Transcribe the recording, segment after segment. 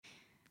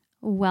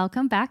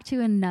Welcome back to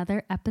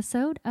another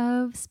episode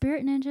of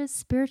Spirit Ninja's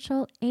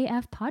Spiritual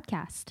AF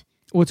podcast.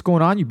 What's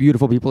going on, you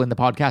beautiful people in the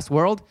podcast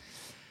world?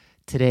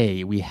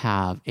 Today, we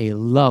have a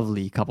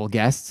lovely couple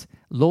guests,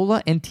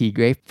 Lola and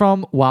Tigre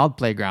from Wild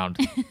Playground.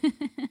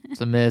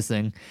 It's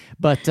amazing.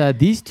 But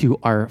these two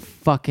are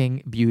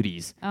fucking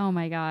beauties. Oh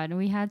my God.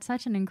 We had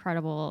such an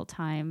incredible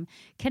time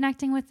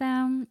connecting with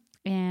them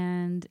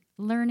and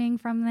learning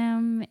from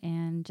them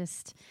and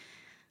just...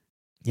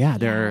 Yeah,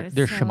 they're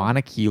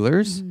shamanic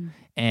healers,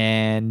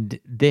 and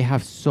they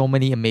have so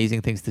many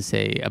amazing things to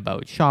say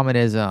about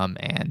shamanism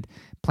and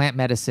plant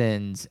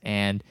medicines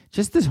and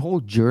just this whole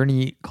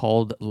journey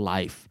called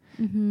life.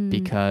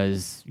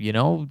 Because, you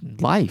know,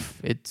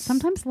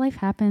 sometimes life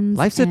happens.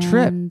 Life's a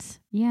trip.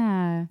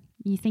 Yeah,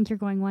 you think you're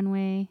going one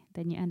way,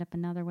 then you end up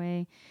another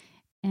way.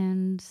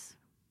 And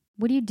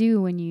what do you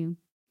do when you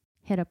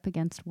hit up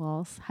against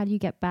walls? How do you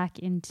get back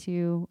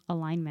into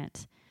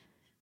alignment?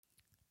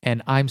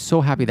 And I'm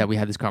so happy that we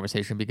had this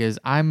conversation because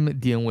I'm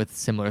dealing with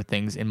similar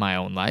things in my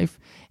own life.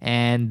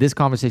 And this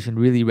conversation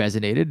really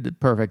resonated. The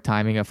perfect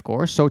timing, of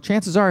course. So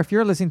chances are, if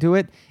you're listening to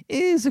it,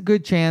 is a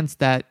good chance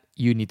that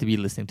you need to be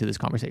listening to this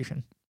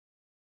conversation.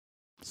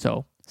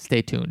 So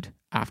stay tuned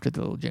after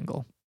the little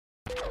jingle.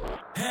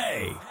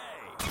 Hey,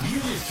 you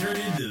just turned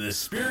into the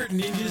Spirit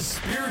Ninja's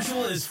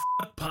Spiritual as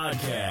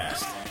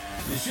podcast.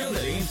 The show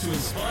that aims to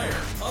inspire,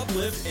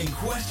 uplift, and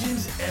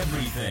questions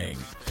everything.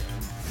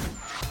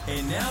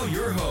 And now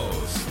your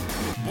hosts,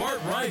 Bart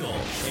Rigel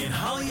and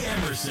Holly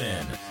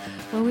Emerson.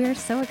 Well, we are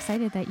so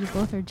excited that you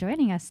both are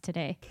joining us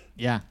today.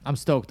 Yeah, I'm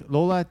stoked.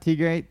 Lola,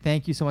 Tigre,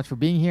 thank you so much for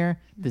being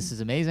here. This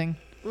is amazing.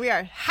 We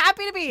are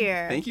happy to be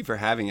here. Thank you for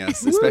having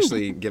us,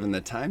 especially given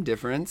the time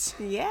difference.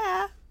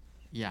 Yeah.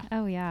 Yeah.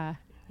 Oh, yeah.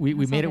 We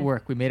made it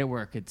work. We made it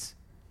work. It's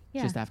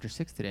Yeah. just after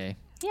 6 today.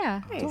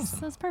 Yeah, Nice.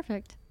 that's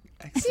perfect.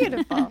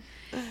 Beautiful.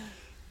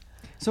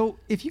 So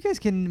if you guys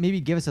can maybe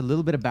give us a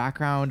little bit of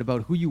background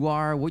about who you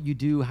are, what you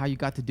do, how you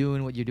got to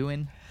doing what you're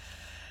doing.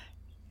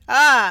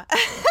 How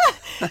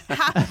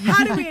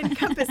do we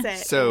encompass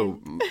it?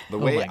 So the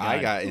way my God.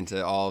 I got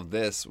into all of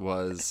this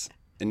was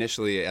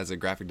initially as a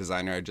graphic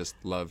designer, I just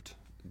loved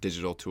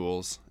digital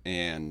tools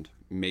and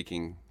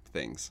making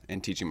things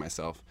and teaching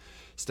myself.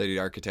 Studied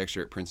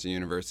architecture at Princeton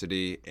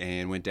University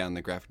and went down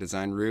the graphic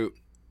design route,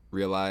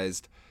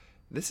 realized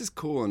this is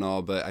cool and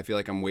all, but I feel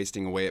like I'm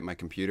wasting away at my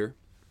computer.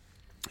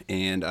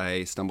 And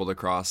I stumbled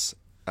across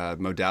a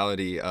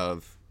modality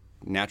of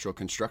natural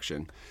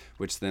construction,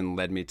 which then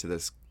led me to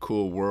this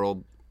cool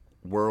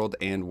world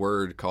and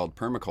word called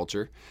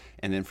permaculture.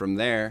 And then from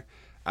there,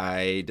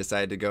 I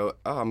decided to go,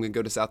 I'm going to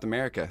go to South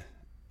America.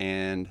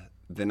 And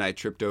then I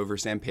tripped over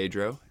San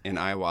Pedro and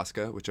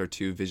ayahuasca, which are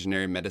two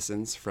visionary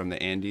medicines from the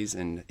Andes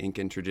and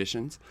Incan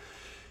traditions.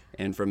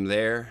 And from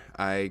there,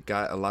 I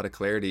got a lot of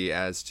clarity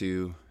as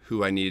to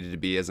who I needed to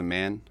be as a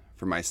man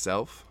for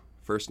myself,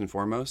 first and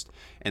foremost,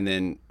 and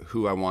then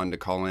who I wanted to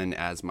call in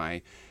as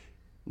my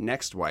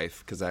next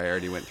wife, because I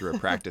already went through a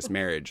practice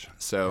marriage.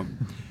 So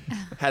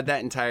had that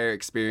entire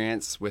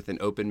experience with an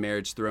open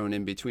marriage thrown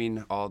in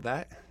between all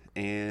that,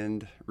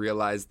 and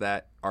realized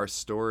that our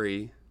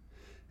story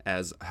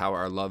as how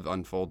our love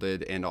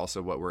unfolded and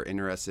also what we're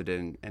interested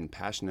in and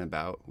passionate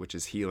about, which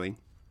is healing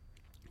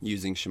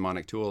using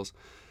shamanic tools,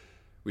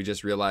 we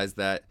just realized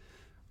that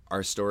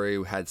our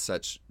story had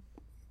such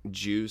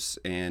juice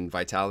and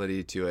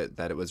vitality to it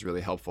that it was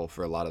really helpful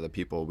for a lot of the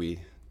people we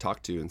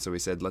talked to. And so we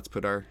said, let's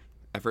put our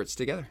efforts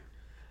together.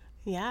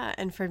 Yeah,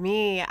 and for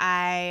me,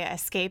 I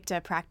escaped a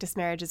practice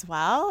marriage as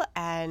well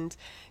and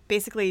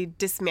basically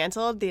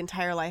dismantled the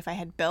entire life I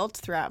had built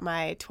throughout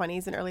my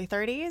 20s and early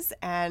 30s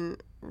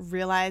and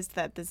realized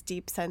that this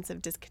deep sense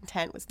of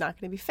discontent was not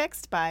going to be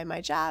fixed by my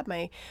job,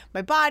 my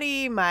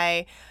body,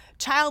 my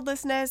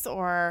childlessness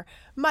or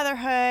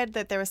motherhood,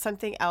 that there was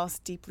something else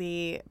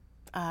deeply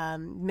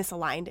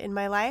misaligned in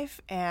my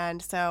life.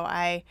 And so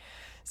I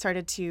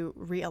started to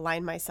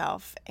realign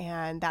myself,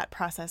 and that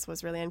process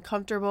was really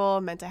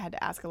uncomfortable, meant I had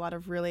to ask a lot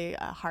of really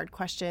hard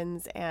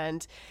questions,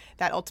 and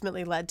that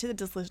ultimately led to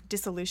the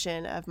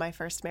dissolution of my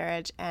first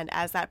marriage. And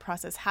as that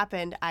process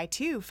happened, I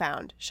too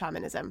found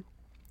shamanism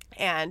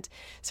and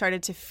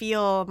started to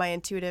feel my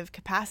intuitive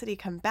capacity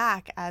come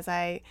back as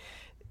I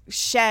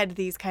shed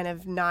these kind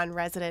of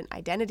non-resident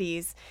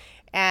identities.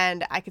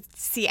 And I could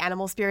see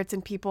animal spirits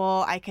in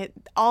people.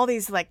 All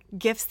these like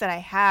gifts that I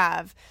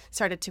have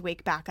started to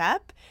wake back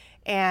up.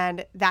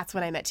 And that's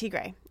when I met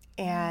Tigre.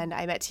 And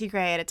I met Tigre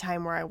at a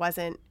time where I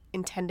wasn't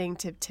intending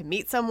to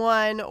meet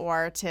someone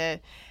or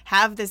to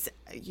have this,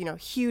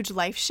 huge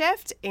life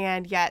shift.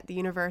 And yet the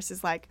universe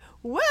is like,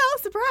 well,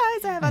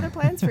 surprise, I have other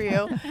plans for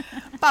you.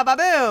 Ba ba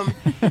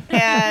boom.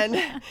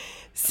 And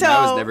so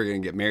I was never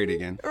going to get married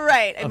again.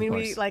 Right. I Of mean,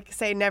 course. we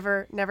say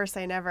never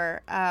say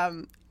never.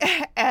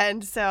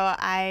 And so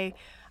I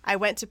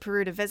went to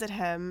Peru to visit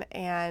him,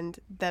 and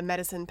the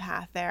medicine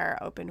path there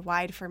opened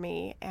wide for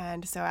me.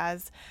 And so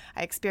as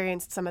I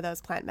experienced some of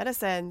those plant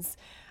medicines,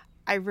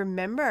 I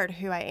remembered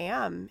who I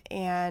am,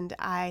 and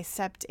I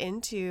stepped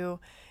into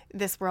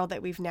this world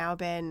that we've now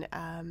been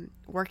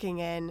working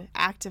in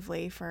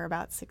actively for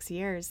about 6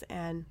 years.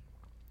 And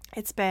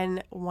it's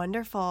been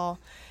wonderful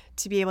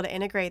to be able to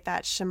integrate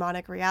that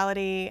shamanic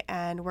reality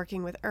and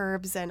working with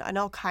herbs and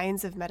all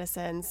kinds of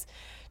medicines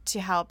to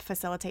help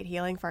facilitate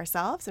healing for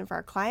ourselves and for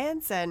our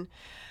clients. And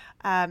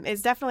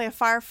it's definitely a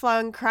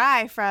far-flung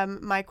cry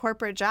from my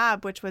corporate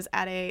job, which was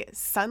at a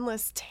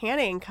sunless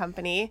tanning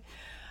company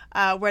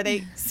where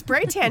they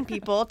spray tan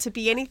people to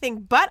be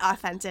anything but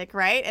authentic,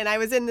 right? And I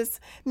was in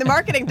the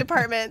marketing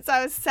department, so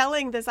I was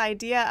selling this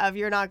idea of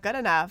you're not good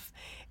enough.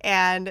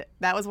 And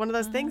that was one of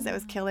those things that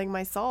was killing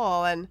my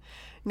soul. And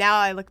now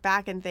I look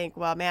back and think,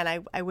 well,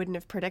 man, I wouldn't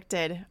have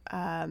predicted,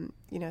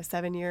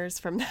 7 years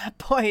from that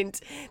point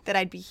that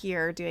I'd be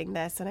here doing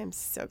this. And I'm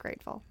so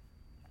grateful.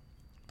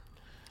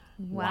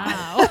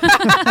 Wow.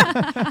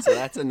 So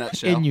that's a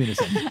nutshell. In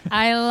unison.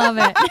 I love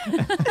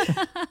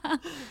it.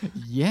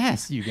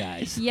 Yes, you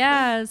guys.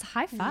 Yes.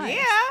 High five.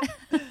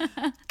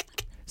 Yeah.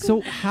 So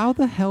how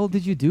the hell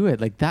did you do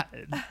it? Like that,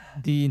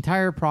 the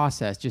entire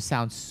process just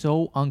sounds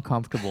so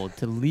uncomfortable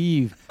to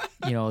leave,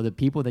 the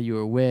people that you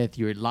were with,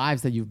 your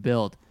lives that you've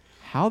built.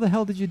 How the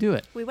hell did you do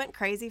it? We went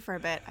crazy for a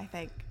bit, I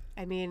think.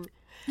 I mean,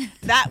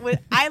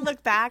 I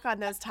look back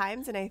on those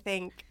times and I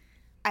think,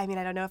 I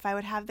don't know if I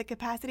would have the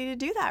capacity to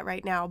do that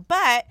right now.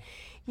 But,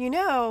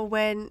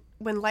 when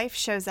life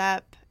shows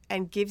up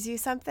and gives you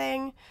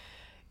something,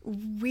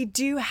 we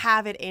do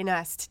have it in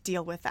us to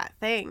deal with that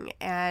thing.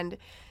 And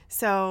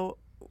so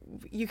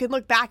you can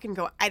look back and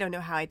go, I don't know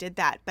how I did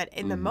that. But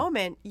in the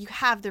moment, you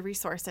have the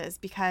resources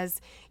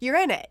because you're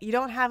in it. You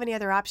don't have any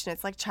other option.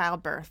 It's like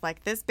childbirth.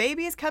 Like, this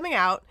baby is coming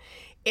out.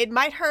 It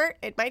might hurt.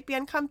 It might be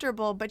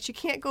uncomfortable, but you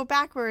can't go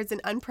backwards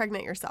and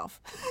unpregnant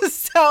yourself.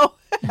 So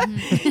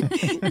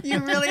you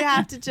really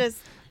have to just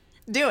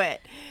do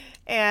it.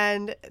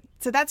 And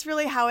so that's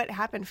really how it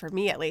happened for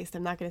me, at least.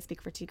 I'm not going to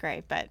speak for T.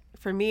 Gray, but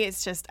for me,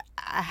 it's just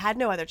I had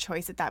no other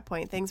choice at that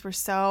point. Things were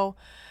so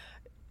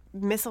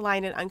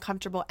misaligned and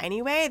uncomfortable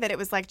anyway that it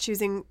was like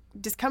choosing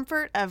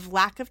discomfort of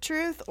lack of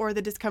truth or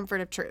the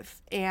discomfort of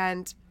truth.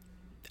 And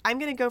I'm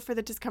going to go for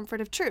the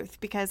discomfort of truth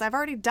because I've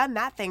already done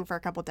that thing for a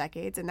couple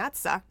decades and that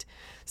sucked.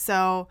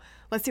 So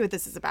let's see what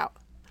this is about.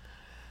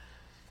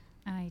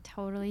 I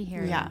totally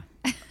hear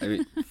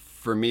you.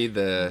 For me,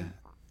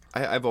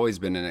 I've always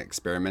been an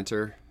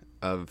experimenter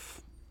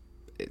of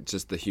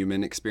just the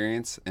human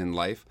experience in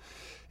life.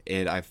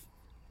 And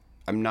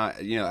I'm not,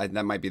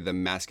 that might be the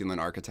masculine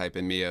archetype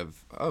in me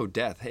of, oh,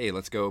 death. Hey,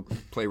 let's go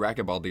play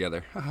racquetball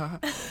together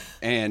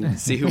and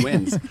see who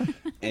wins.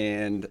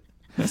 And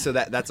so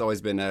that's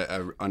always been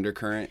a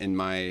undercurrent in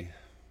my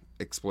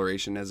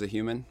exploration as a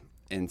human.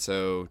 And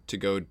so to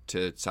go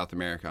to South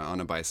America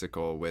on a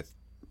bicycle with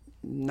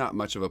not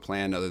much of a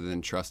plan other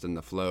than trust in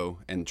the flow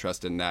and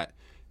trust in that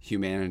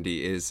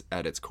humanity is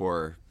at its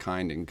core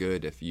kind and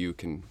good if you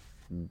can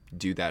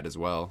do that as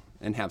well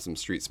and have some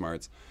street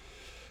smarts.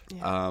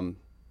 Yeah.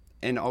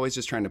 And always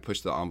just trying to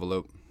push the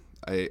envelope.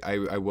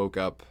 I woke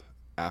up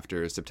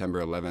after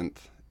September 11th.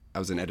 I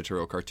was an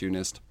editorial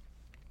cartoonist,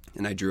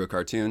 and I drew a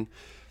cartoon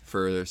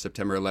for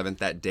September 11th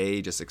that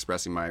day, just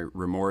expressing my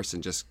remorse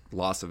and just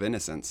loss of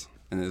innocence.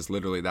 And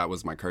that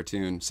was my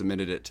cartoon.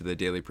 Submitted it to the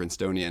Daily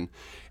Princetonian,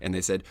 and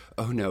they said,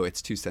 "Oh no,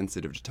 it's too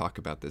sensitive to talk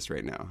about this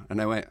right now."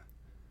 And I went,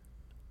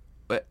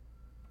 "But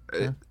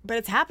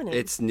it's happening.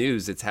 It's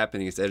news. It's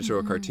happening. It's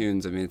editorial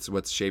cartoons. It's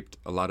what's shaped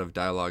a lot of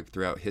dialogue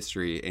throughout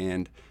history."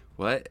 And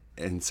what?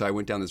 And so I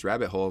went down this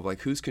rabbit hole of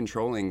like, who's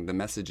controlling the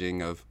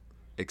messaging of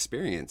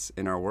experience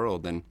in our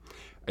world? And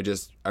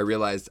I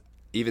realized,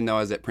 even though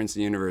I was at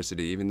Princeton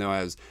University, even though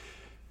I was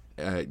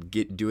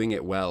doing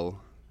it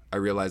well, I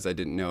realized I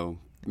didn't know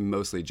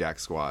mostly jack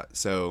squat.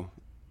 So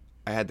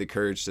I had the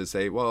courage to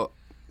say, well,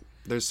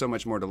 there's so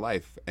much more to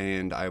life,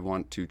 and I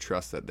want to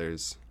trust that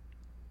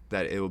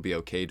it will be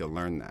okay to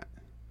learn that.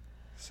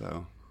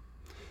 So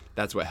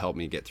that's what helped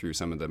me get through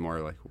some of the more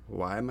like,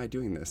 why am I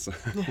doing this?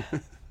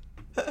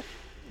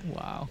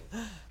 Wow.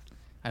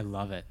 I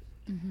love it.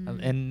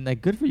 And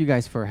like, good for you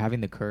guys for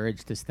having the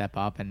courage to step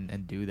up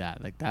and do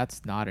that. Like,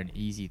 that's not an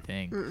easy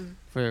thing.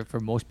 For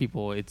most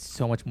people, it's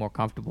so much more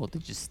comfortable to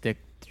just stick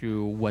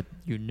through what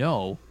you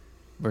know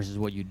versus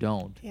what you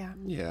don't.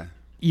 Yeah.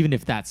 Even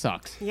if that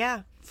sucks.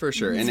 Yeah. For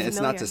sure. And it's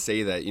not to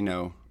say that,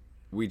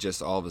 we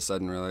just all of a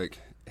sudden we're like,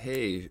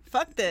 hey,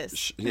 fuck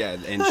this.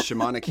 And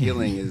shamanic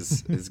healing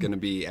is going to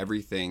be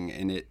everything.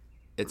 And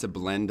it's a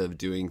blend of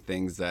doing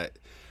things that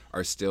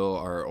are still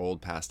our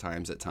old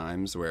pastimes at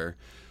times, where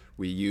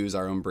we use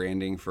our own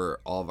branding for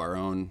all of our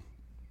own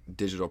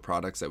digital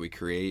products that we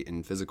create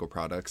and physical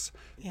products.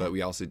 But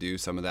we also do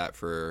some of that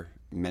for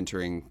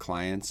mentoring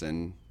clients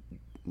and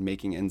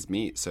making ends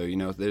meet. So,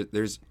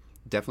 there's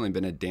definitely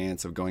been a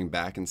dance of going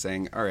back and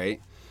saying, all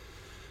right,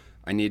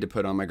 I need to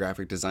put on my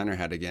graphic designer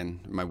hat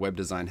again, my web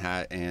design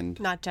hat, and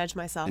not judge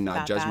myself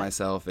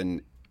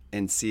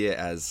and see it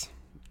as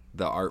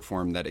the art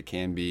form that it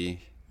can be.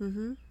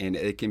 And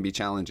it can be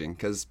challenging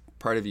because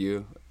part of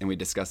you, and we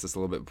discussed this a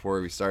little bit before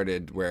we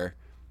started, where,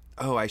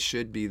 oh, I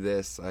should be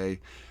this.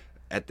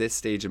 at this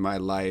stage of my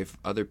life,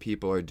 other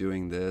people are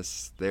doing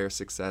this, their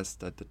success,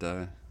 da da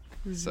da.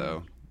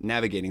 So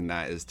navigating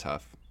that is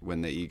tough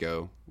when the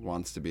ego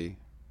wants to be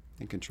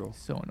in control.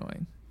 So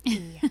annoying.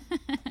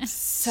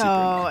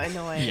 So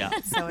annoying. Yeah.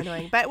 So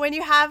annoying. But when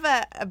you have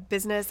a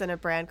business and a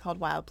brand called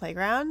Wild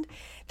Playground,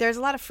 there's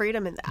a lot of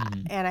freedom in that.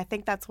 And I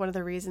think that's one of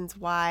the reasons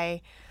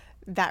why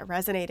that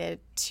resonated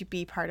to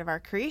be part of our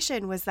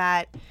creation, was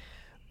that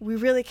we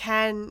really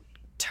can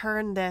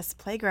turn this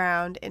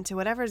playground into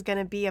whatever is going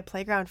to be a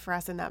playground for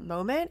us in that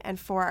moment and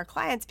for our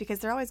clients, because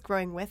they're always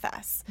growing with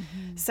us.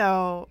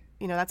 So,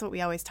 that's what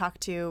we always talk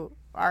to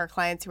our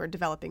clients who are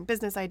developing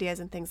business ideas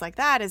and things like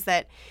that, is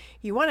that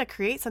you want to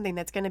create something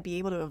that's going to be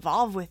able to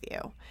evolve with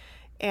you.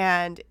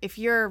 And if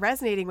you're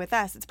resonating with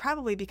us, it's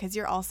probably because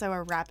you're also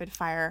a rapid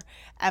fire,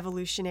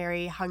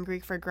 evolutionary, hungry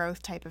for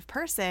growth type of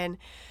person.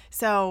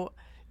 So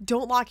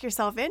don't lock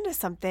yourself into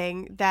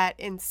something that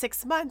in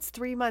 6 months,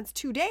 3 months,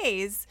 2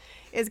 days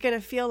is going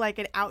to feel like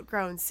an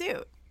outgrown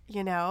suit,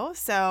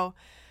 So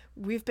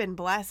we've been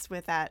blessed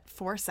with that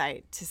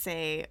foresight to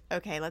say,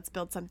 okay, let's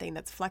build something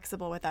that's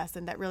flexible with us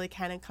and that really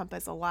can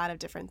encompass a lot of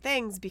different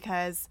things,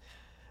 because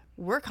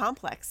we're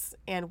complex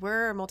and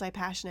we're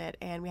multi-passionate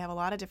and we have a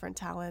lot of different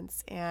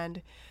talents,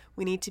 and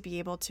we need to be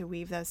able to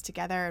weave those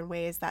together in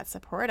ways that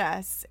support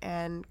us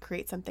and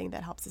create something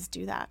that helps us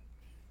do that.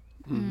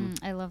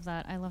 I love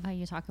that. I love how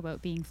you talk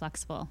about being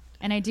flexible.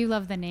 And I do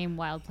love the name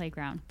Wild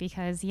Playground,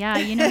 because, you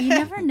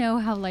never know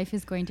how life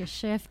is going to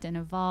shift and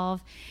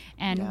evolve,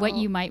 and what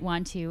you might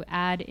want to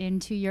add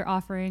into your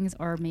offerings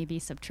or maybe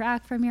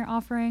subtract from your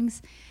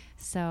offerings.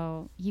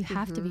 So you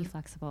have to be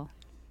flexible.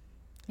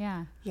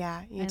 Yeah.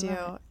 Yeah, you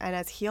do. And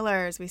as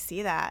healers, we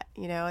see that,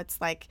 it's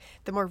like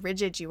the more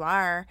rigid you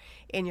are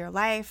in your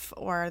life,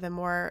 or the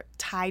more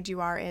tied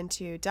you are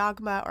into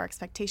dogma or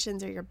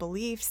expectations or your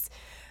beliefs,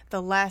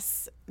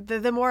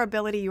 the more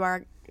ability you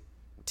are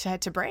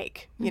to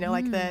break,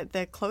 like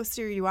the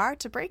closer you are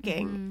to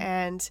breaking.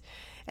 And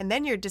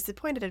then you're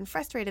disappointed and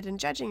frustrated and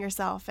judging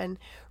yourself and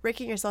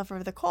raking yourself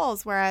over the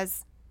coals.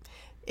 Whereas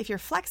if you're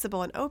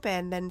flexible and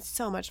open, then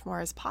so much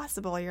more is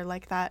possible. You're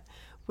like that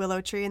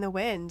willow tree in the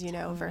wind,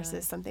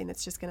 versus something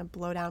that's just going to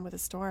blow down with a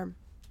storm.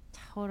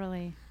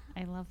 Totally.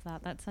 I love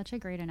that. That's such a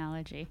great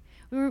analogy.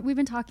 We've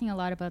been talking a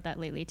lot about that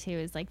lately too,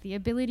 is like the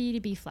ability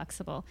to be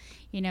flexible.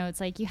 It's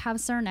like you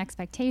have certain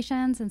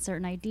expectations and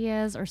certain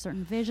ideas or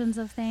certain visions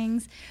of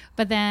things,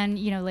 but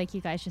then, like you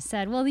guys just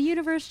said, well, the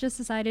universe just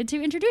decided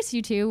to introduce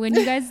you to when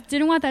you guys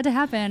didn't want that to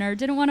happen, or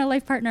didn't want a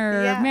life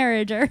partner or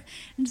marriage, or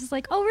and just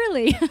like, oh,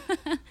 really?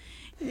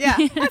 Yeah,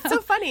 that's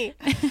so funny.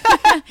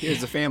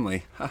 Here's a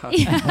family.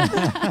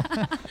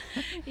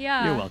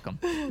 Yeah. You're welcome.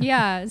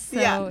 Yeah. So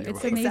it's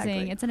welcome. amazing.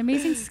 Exactly. It's an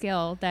amazing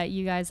skill that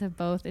you guys have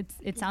both.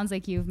 It sounds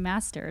like you've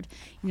mastered,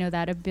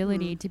 that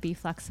ability to be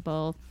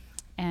flexible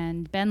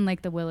and bend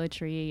like the willow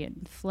tree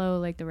and flow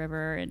like the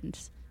river. And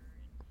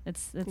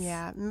it's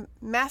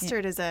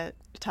mastered is a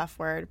tough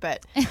word,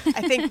 but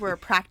I think we're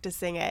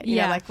practicing it.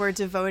 Like we're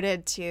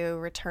devoted to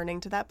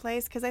returning to that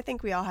place, because I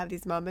think we all have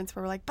these moments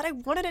where we're like, but I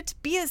wanted it to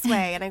be this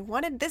way, and I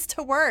wanted this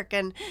to work,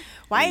 and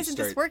why isn't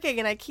this working?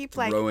 And I keep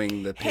like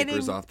throwing the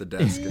papers off the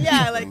desk.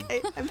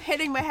 I'm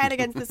hitting my head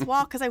against this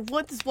wall because I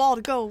want this wall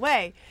to go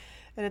away.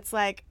 And it's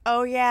like,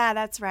 oh yeah,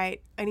 that's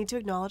right. I need to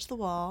acknowledge the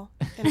wall,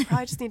 and I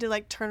probably just need to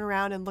like turn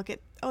around and look at,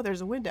 oh,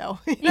 there's a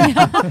window.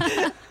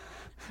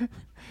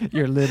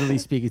 You're literally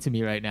speaking to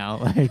me right now.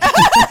 Like,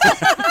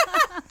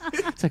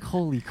 it's like,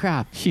 holy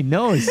crap, she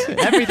knows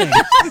everything.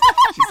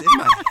 She's in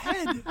my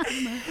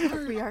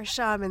head. We are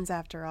shamans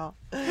after all.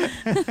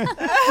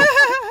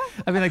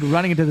 I've been like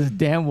running into this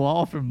damn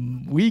wall for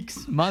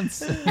weeks,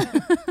 months.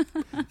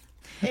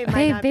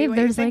 Babe,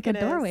 there's like a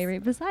doorway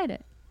right beside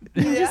it.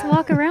 You just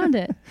walk around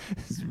it.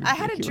 I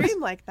had a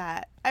dream like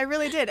that. I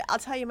really did. I'll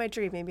tell you my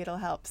dream. Maybe it'll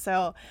help.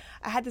 So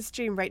I had this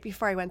dream right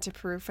before I went to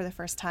Peru for the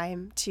first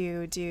time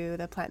to do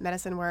the plant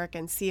medicine work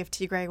and see if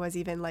tigre was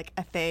even like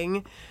a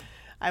thing.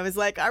 I was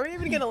like, are we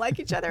even going to like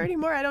each other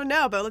anymore? I don't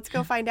know, but let's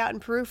go find out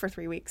in Peru for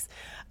 3 weeks.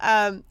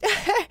 And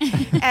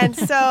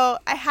so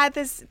I had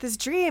this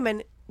dream,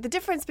 and the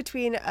difference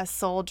between a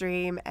soul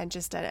dream and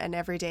just an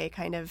everyday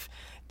kind of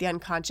the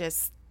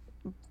unconscious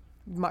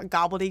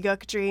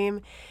gobbledygook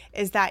dream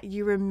is that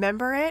you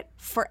remember it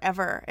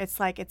forever. It's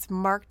like it's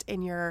marked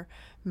in your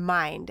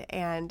mind,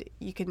 and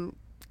you can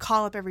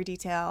call up every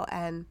detail,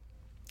 and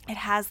it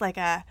has like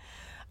a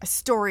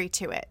story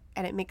to it,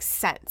 and it makes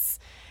sense.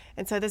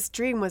 And so this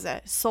dream was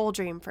a soul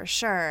dream for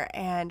sure.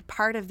 And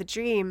part of the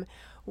dream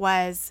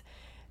was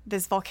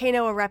this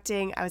volcano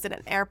erupting. I was at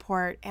an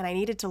airport and I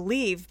needed to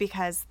leave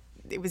because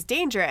it was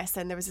dangerous.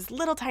 And there was this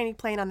little tiny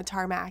plane on the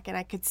tarmac and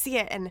I could see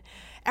it. And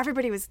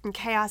everybody was in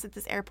chaos at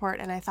this airport.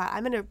 And I thought,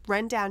 I'm going to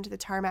run down to the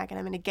tarmac and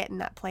I'm going to get in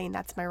that plane.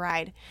 That's my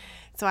ride.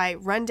 So I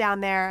run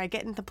down there. I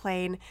get in the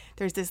plane.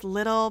 There's this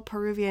little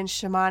Peruvian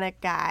shamanic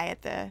guy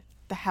at the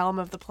helm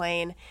of the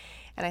plane.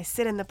 And I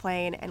sit in the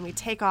plane and we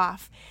take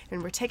off,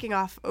 and we're taking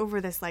off over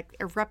this like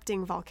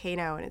erupting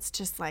volcano, and it's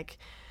just like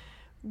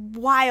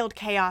wild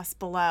chaos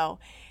below.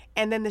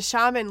 And then the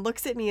shaman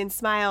looks at me and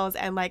smiles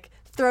and like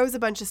throws a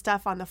bunch of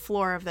stuff on the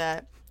floor of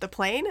the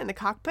plane in the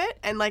cockpit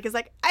and like is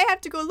like, I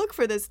have to go look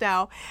for this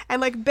now,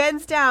 and like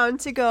bends down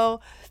to go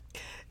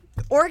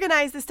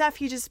organize the stuff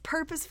he just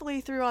purposefully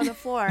threw on the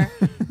floor,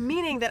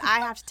 meaning that I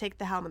have to take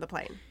the helm of the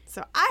plane.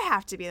 So I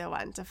have to be the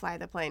one to fly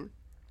the plane.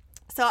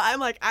 So I'm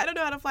like, I don't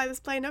know how to fly this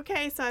plane.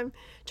 Okay, so I'm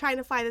trying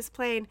to fly this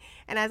plane.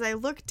 And as I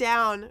look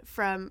down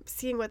from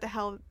seeing what the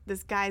hell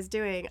this guy's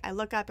doing, I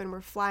look up and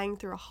we're flying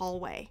through a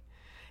hallway.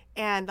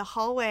 And the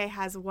hallway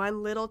has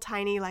one little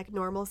tiny, like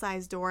normal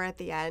sized door at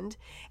the end.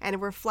 And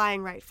we're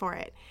flying right for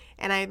it.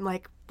 And I'm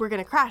like, we're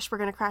going to crash. We're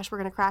going to crash. We're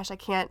going to crash. I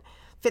can't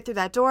fit through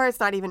that door. It's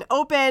not even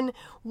open.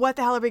 What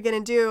the hell are we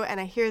going to do? And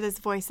I hear this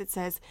voice that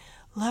says,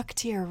 look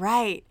to your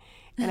right.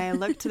 And I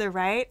looked to the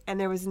right and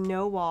there was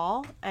no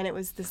wall. And it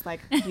was this like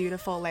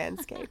beautiful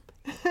landscape.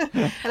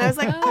 And I was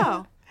like,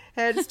 oh.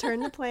 And I just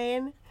turned the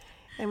plane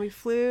and we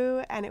flew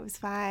and it was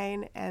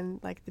fine. And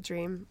like the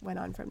dream went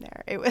on from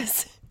there. It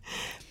was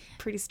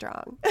pretty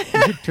strong. You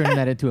should turn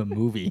that into a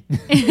movie.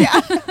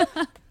 Yeah.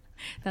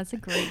 That's a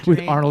great With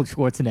dream. Arnold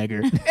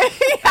Schwarzenegger.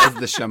 As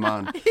the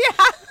shaman.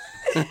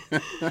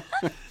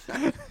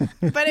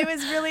 But it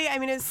was really, I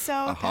mean, it's so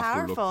I'll have to look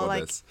powerful. for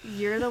Like, this.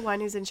 you're the one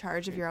who's in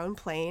charge of your own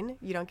plane.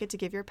 You don't get to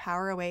give your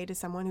power away to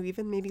someone who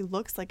even maybe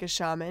looks like a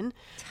shaman.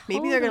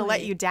 Maybe they're going to let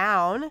Totally. you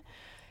down.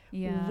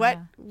 Yeah.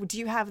 What do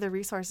you have the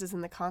resources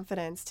and the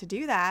confidence to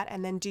do that?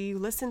 And then do you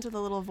listen to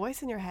the little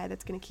voice in your head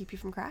that's going to keep you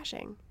from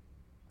crashing?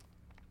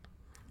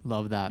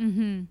 Love that.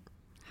 100%.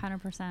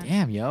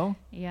 Damn, yo.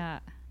 Yeah.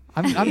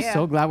 I'm Yeah.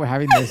 so glad we're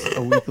having this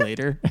a week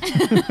later.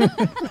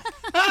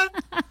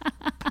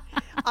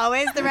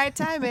 Always the right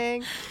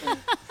timing.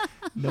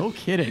 No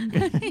kidding.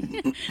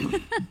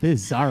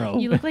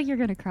 Bizarro. You look like you're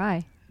going to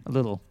cry. A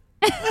little.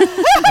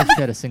 I've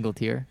shed a single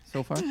tear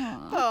so far.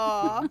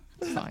 Aw,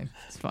 It's fine.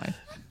 It's fine.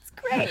 it's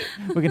great.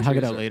 We can hug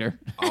it out later.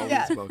 Always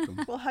Yeah.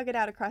 welcome. We'll hug it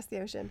out across the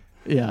ocean.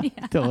 Yeah,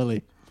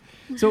 totally.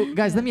 So,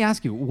 guys, let me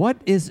ask you, what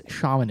is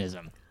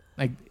shamanism?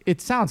 Like, it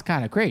sounds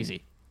kind of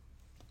crazy.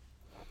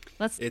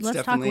 Let's It's talk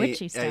definitely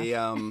witchy stuff.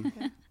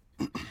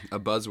 a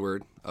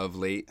buzzword of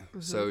late.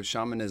 So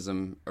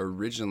shamanism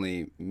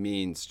originally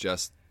means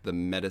just the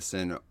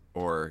medicine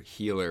or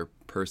healer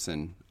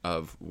person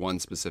of one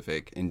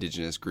specific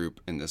indigenous group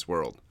in this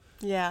world.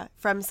 Yeah,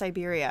 from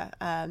Siberia.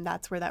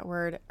 That's where that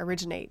word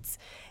originates.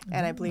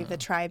 And I believe the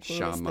tribe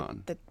name is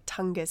Shaman. the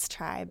Tungus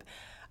tribe.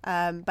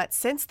 But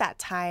since that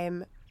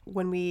time,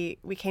 when we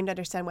came to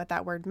understand what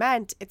that word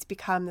meant, it's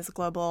become this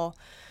global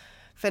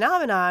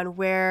phenomenon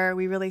where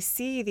we really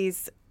see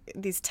these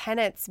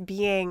tenets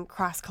being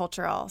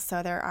cross-cultural.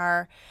 So there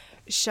are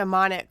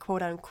shamanic,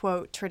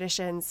 quote-unquote,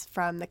 traditions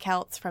from the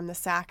Celts, from the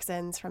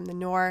Saxons, from the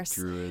Norse,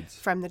 Druids.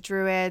 from the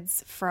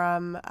Druids,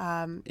 from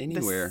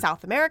Anywhere.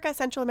 South America,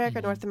 Central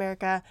America, North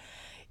America.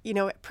 You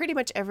know, pretty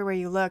much everywhere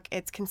you look,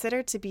 it's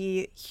considered to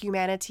be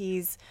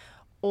humanity's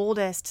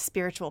oldest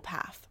spiritual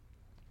path.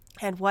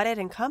 And what it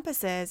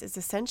encompasses is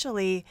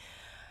essentially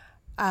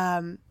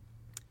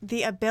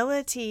the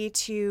ability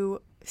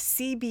to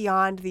see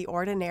beyond the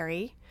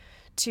ordinary,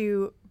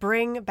 to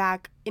bring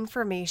back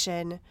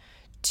information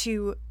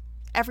to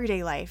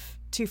everyday life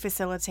to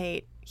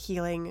facilitate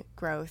healing,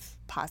 growth,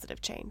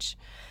 positive change.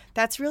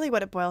 That's really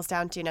what it boils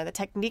down to. You know, the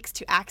techniques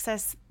to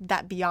access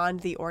that beyond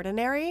the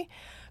ordinary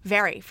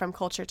vary from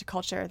culture to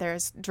culture.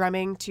 There's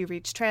drumming to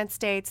reach trance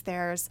states.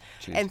 There's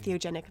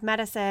entheogenic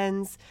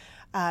medicines,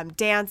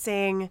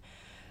 dancing,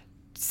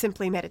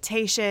 simply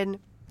meditation,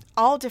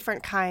 all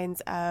different kinds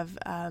of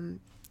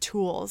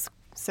tools,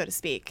 so to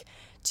speak,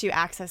 to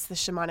access the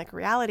shamanic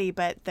reality.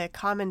 But the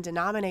common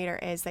denominator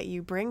is that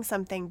you bring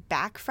something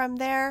back from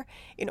there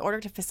in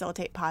order to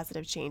facilitate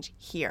positive change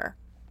here.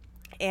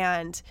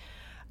 And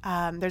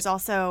there's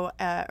also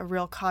a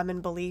real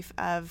common belief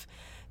of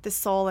the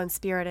soul and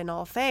spirit in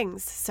all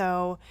things.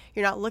 So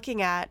you're not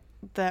looking at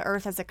the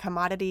earth as a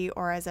commodity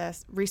or as a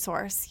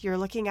resource. You're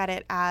looking at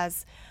it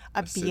as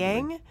a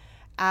being,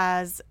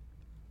 as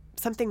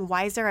something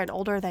wiser and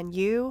older than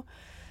you.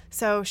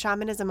 So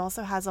shamanism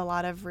also has a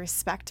lot of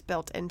respect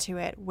built into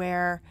it,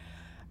 where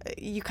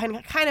you kind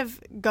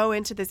of go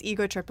into this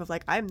ego trip of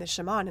like, I'm the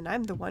shaman and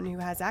I'm the one who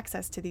has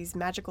access to these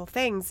magical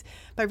things.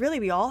 But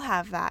really, we all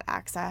have that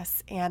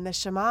access. And the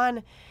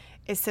shaman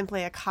is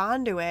simply a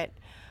conduit,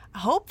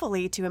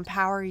 hopefully, to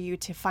empower you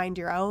to find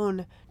your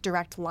own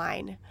direct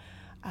line.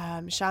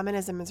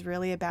 Shamanism is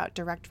really about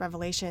direct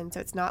revelation.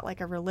 So it's not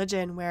like a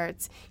religion where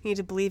it's you need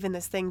to believe in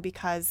this thing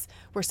because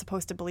we're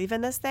supposed to believe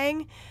in this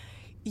thing.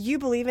 You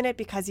believe in it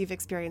because you've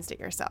experienced it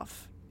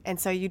yourself. And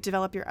so you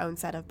develop your own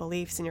set of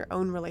beliefs and your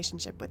own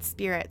relationship with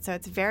spirit. So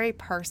it's very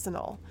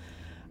personal.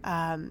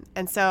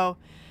 And so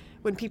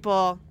when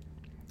people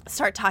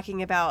start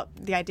talking about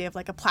the idea of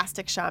like a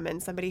plastic shaman,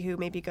 somebody who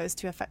maybe goes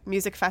to a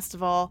music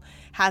festival,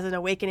 has an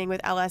awakening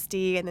with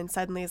LSD, and then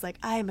suddenly is like,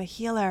 I'm a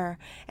healer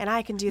and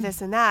I can do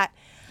this and that.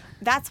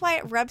 That's why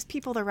it rubs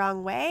people the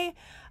wrong way,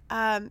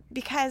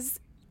 because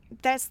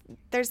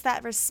there's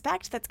that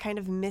respect that's kind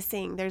of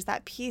missing. There's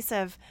that piece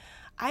of,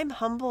 I'm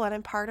humble and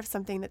I'm part of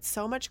something that's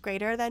so much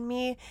greater than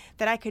me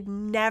that I could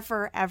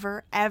never,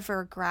 ever,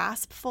 ever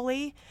grasp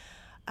fully.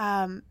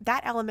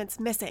 That element's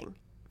missing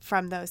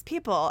from those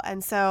people.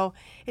 And so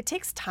it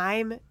takes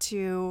time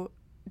to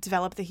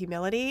develop the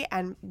humility,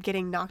 and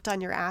getting knocked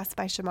on your ass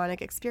by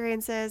shamanic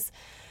experiences.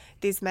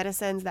 These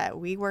medicines that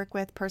we work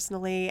with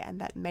personally and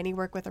that many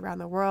work with around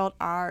the world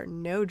are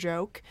no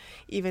joke,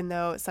 even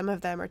though some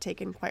of them are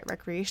taken quite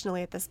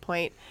recreationally at this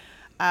point.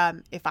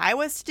 If I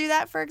was to do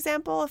that, for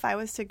example, if I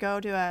was to go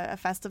to a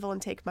festival and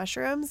take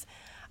mushrooms,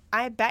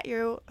 I bet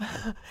you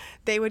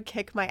they would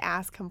kick my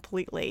ass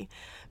completely,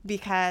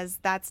 because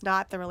that's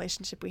not the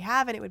relationship we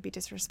have, and it would be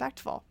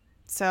disrespectful.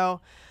 So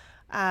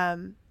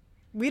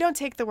we don't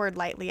take the word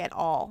lightly at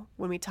all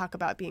when we talk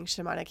about being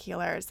shamanic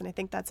healers. And I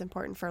think that's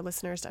important for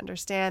listeners to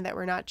understand, that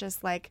we're not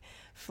just like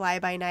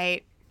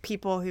fly-by-night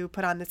people who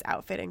put on this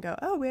outfit and go,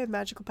 oh, we have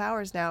magical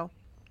powers now.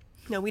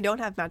 No, we don't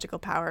have magical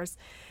powers.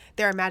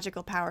 There are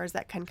magical powers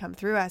that can come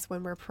through us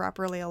when we're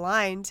properly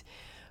aligned,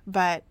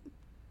 but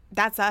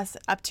that's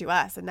up to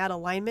us. And that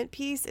alignment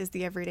piece is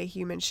the everyday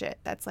human shit.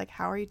 That's like,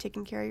 how are you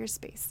taking care of your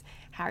space?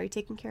 How are you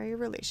taking care of your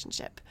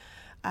relationship?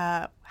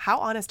 How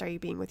honest are you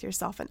being with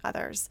yourself and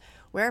others?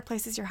 Where are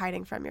places you're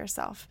hiding from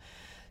yourself?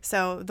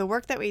 So the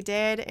work that we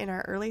did in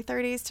our early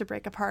 30s to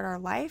break apart our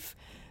life,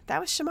 that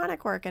was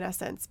shamanic work in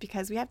essence,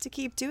 because we have to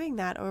keep doing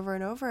that over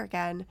and over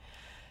again.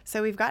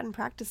 So we've gotten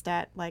practiced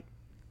at like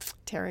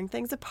tearing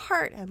things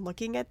apart and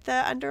looking at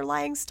the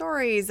underlying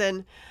stories.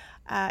 And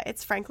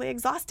it's frankly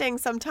exhausting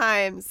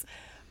sometimes,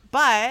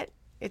 but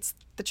it's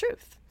the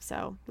truth.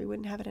 So we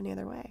wouldn't have it any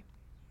other way.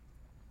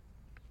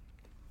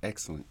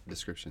 Excellent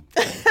description.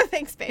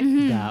 Thanks,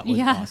 babe. That was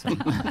awesome.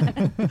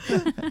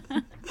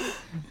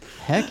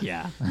 Heck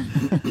yeah.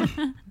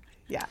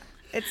 Yeah.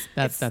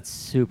 That's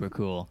super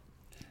cool.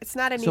 It's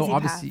not an So easy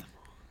obviously, path.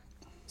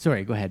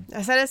 sorry, go ahead.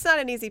 I said it's not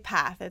an easy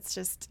path. It's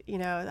just,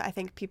 I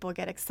think people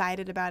get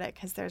excited about it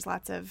because there's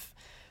lots of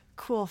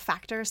cool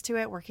factors to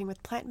it, working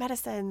with plant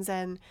medicines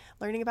and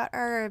learning about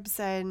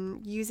herbs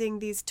and using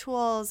these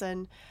tools.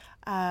 And,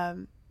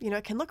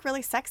 it can look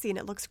really sexy and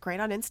it looks great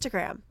on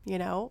Instagram,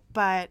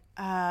 but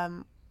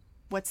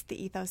what's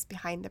the ethos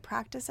behind the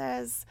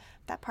practices?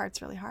 That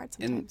part's really hard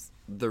sometimes.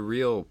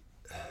 And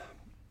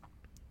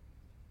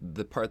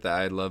the part that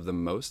I love the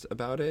most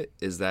about it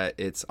is that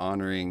it's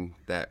honoring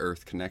that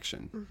earth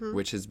connection,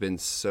 which has been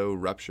so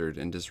ruptured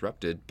and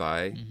disrupted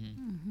by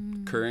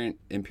current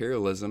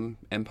imperialism,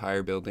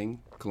 empire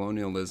building,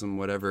 colonialism,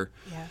 whatever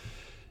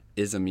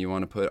ism you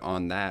want to put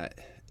on that.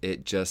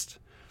 It just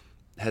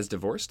has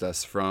divorced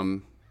us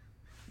from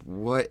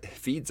what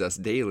feeds us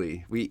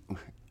daily. We're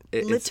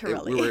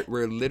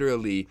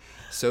literally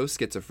so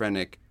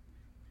schizophrenic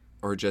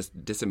or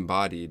just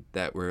disembodied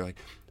that we're like,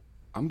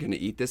 I'm going to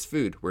eat this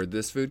food. Where'd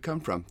this food come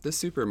from? The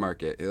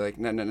supermarket. You're like,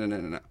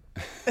 no.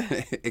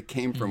 It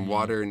came from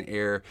water and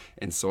air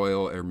and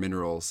soil or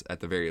minerals at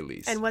the very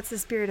least. And what's the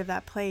spirit of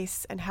that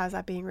place, and how's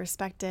that being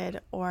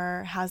respected,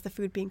 or how's the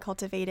food being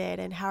cultivated,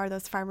 and how are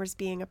those farmers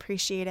being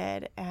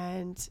appreciated?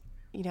 And,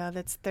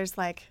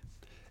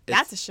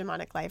 that's a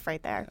shamanic life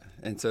right there.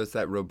 Yeah. And so it's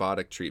that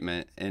robotic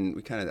treatment.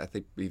 And I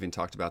think we even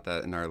talked about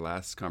that in our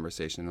last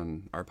conversation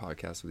on our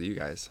podcast with you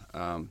guys.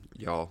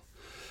 Y'all,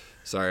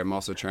 sorry, I'm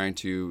also trying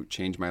to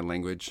change my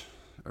language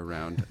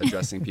around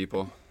addressing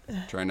people.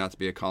 Trying not to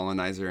be a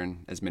colonizer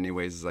in as many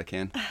ways as I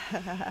can.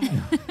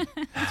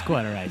 That's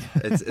quite all right.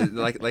 It's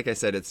like I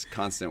said, it's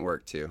constant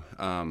work too,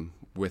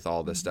 with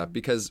all this stuff,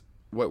 because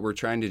what we're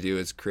trying to do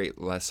is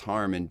create less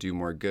harm and do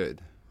more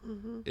good.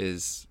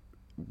 Is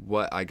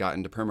what I got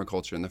into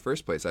permaculture in the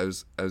first place. I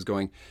was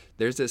going,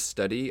 there's this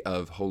study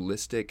of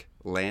holistic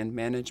land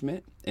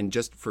management, and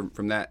just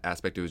from that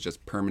aspect, it was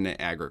just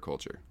permanent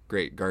agriculture.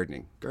 Great,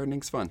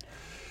 gardening's fun,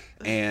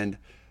 and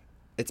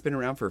it's been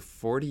around for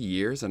 40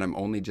 years, and I'm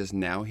only just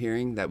now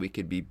hearing that we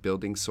could be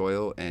building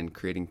soil and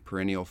creating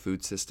perennial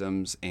food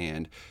systems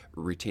and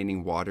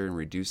retaining water and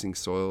reducing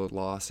soil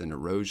loss and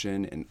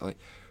erosion.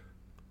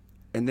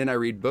 And then I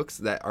read books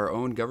that our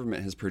own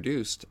government has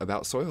produced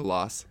about soil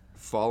loss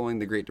following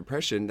the Great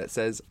Depression that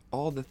says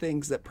all the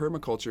things that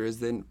permaculture is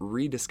then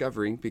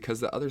rediscovering because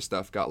the other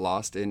stuff got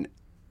lost in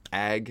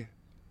ag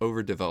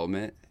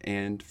overdevelopment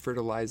and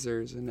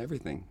fertilizers and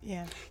everything.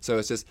 Yeah. So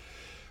it's just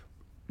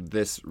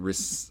this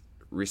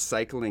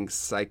recycling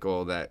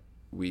cycle that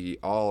we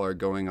all are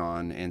going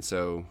on. And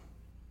so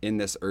in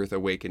this earth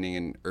awakening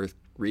and earth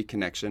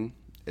reconnection,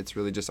 it's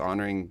really just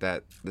honoring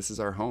that this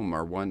is our home,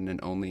 our one and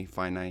only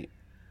finite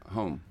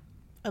home.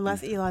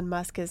 Unless Elon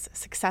Musk is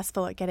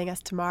successful at getting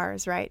us to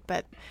Mars, right?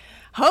 But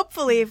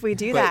hopefully if we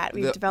do that,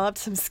 we've developed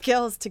some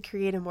skills to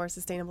create a more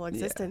sustainable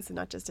existence and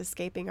not just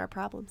escaping our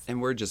problems. And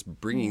we're just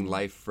bringing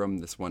life from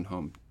this one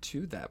home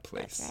to that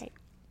place. That's right.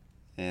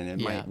 And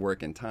it might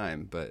work in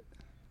time, but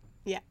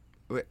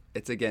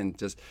it's again,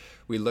 just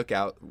we look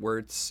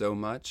outwards so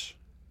much,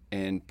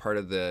 and part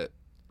of the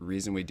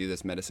reason we do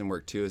this medicine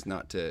work too is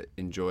not to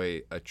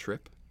enjoy a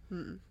trip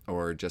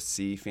or just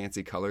see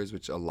fancy colors,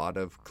 which a lot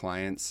of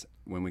clients,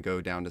 when we go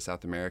down to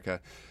South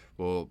America,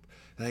 will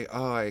like,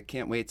 oh, I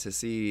can't wait to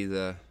see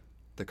the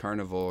the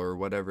carnival or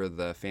whatever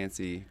the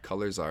fancy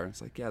colors are.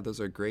 It's like, yeah, those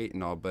are great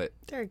and all, but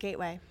They're a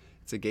gateway.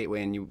 it's a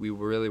gateway, and we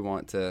really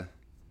want to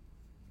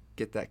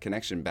get that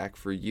connection back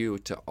for you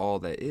to all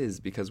that is,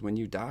 because when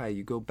you die,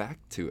 you go back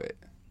to it.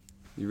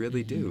 You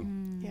really do.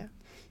 Yeah.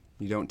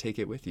 You don't take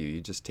it with you.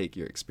 You just take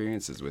your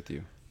experiences with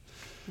you.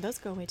 Those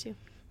go away too.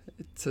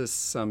 To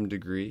some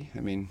degree. I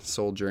mean,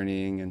 soul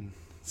journeying, and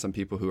some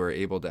people who are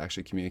able to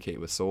actually communicate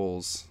with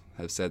souls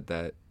have said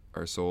that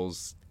our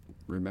souls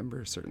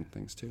remember certain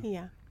things too.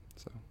 Yeah.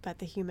 So But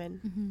the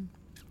human,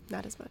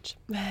 not as much.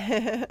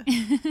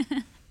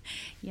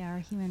 Yeah, our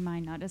human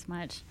mind, not as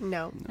much.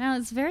 No. No,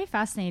 it's very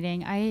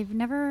fascinating. I've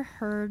never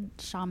heard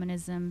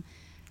shamanism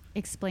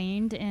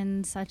explained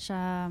in such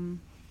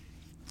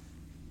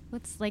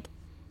what's like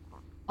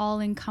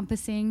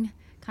all-encompassing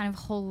kind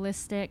of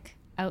holistic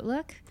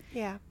outlook.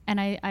 Yeah. And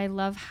I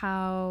love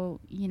how,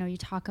 you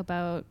talk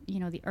about,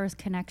 the earth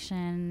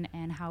connection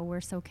and how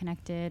we're so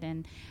connected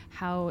and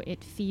how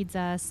it feeds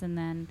us. And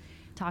then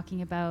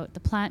talking about the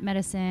plant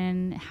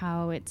medicine,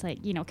 how it's like,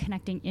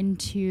 connecting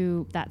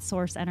into that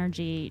source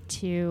energy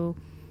to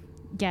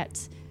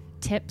get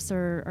tips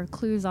or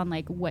clues on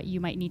like what you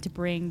might need to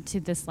bring to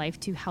this life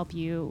to help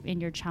you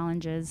in your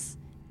challenges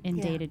in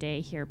day to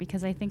day here.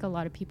 Because I think a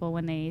lot of people,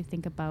 when they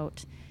think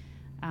about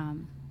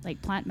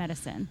like plant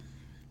medicine,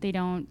 they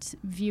don't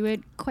view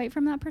it quite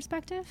from that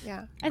perspective.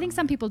 Yeah. I think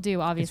some people do,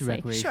 It's obviously.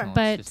 recreational. Sure.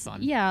 But It's just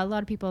fun. yeah, a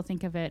lot of people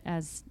think of it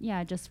as,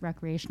 just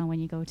recreational when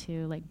you go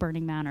to like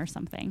Burning Man or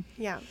something.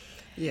 Yeah.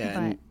 yeah,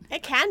 But and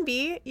It can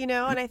be,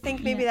 and I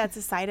think maybe Yeah. that's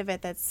a side of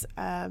it that's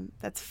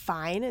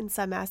fine in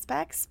some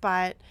aspects.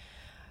 But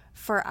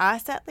for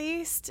us, at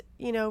least,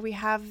 we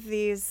have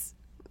these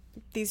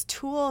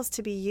tools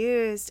to be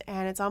used,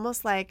 and it's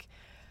almost like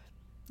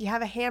you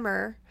have a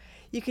hammer.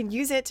 You can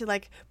use it to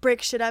like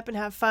break shit up and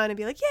have fun and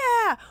be like,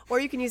 yeah, or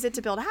you can use it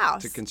to build a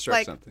house. to construct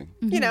like, something.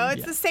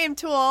 It's the same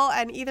tool,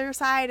 and either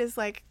side is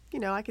like,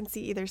 I can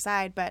see either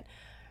side, but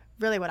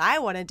really what I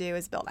want to do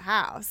is build a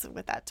house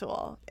with that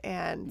tool.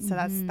 And so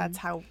that's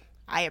how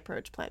I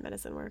approach plant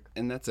medicine work.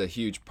 And that's a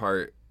huge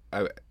part.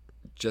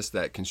 Just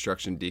that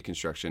construction,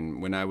 deconstruction.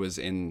 When I was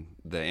in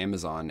the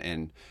Amazon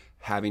and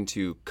having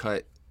to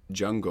cut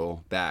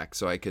jungle back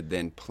so I could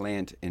then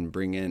plant and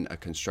bring in a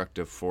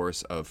constructive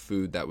force of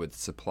food that would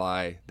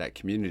supply that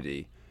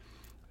community,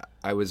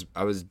 I was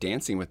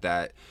dancing with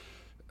that.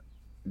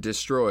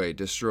 Destroy,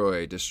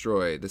 destroy,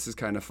 destroy. This is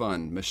kind of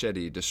fun.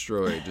 Machete,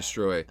 destroy,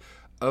 destroy.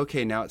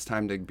 Okay, now it's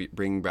time to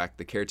bring back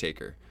the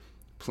caretaker.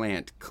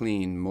 Plant,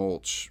 clean,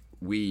 mulch,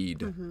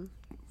 weed,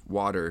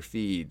 water,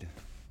 feed,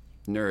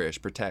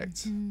 nourish,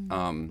 protect.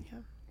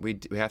 We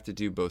have to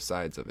do both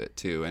sides of it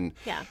too. And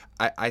Yeah.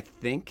 I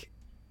think,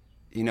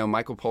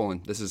 Michael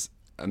Pollan, this is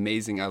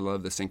amazing. I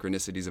love the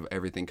synchronicities of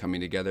everything coming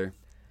together.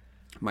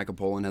 Michael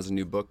Pollan has a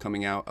new book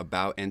coming out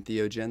about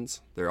entheogens.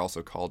 They're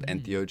also called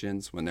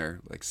entheogens when they're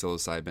like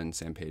psilocybin,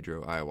 San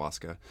Pedro,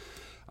 ayahuasca,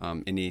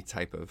 any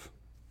type of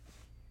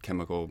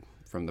chemical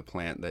from the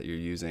plant that you're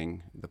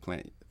using, the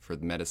plant for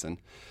the medicine.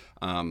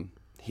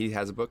 He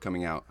has a book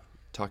coming out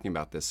talking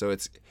about this. So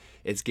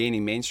it's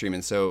gaining mainstream,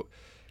 and so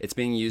it's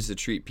being used to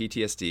treat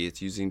PTSD.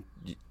 It's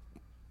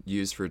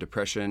used for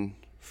depression,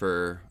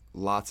 for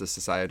lots of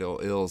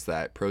societal ills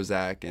that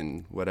Prozac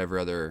and whatever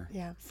other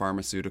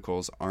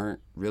pharmaceuticals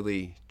aren't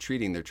really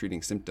treating. They're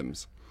treating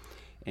symptoms.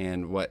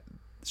 And what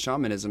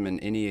shamanism and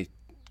any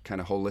kind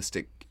of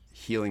holistic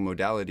healing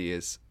modality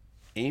is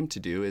aimed to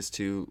do is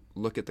to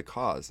look at the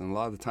cause. And a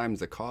lot of the times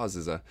the cause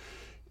is a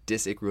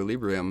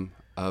disequilibrium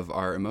of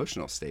our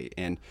emotional state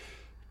and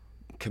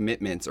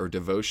commitments or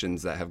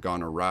devotions that have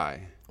gone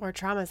awry. Or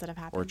traumas that have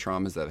happened. Or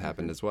traumas that have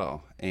happened as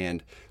well.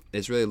 And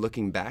it's really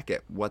looking back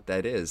at what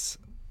that is.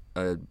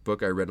 A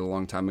book I read a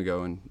long time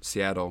ago in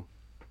Seattle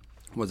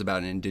was about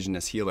an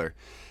indigenous healer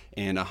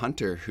and a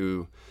hunter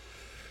who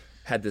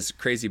had this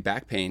crazy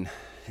back pain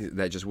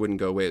that just wouldn't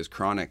go away. It was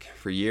chronic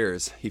for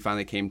years. He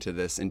finally came to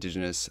this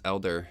indigenous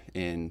elder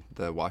in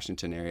the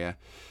Washington area,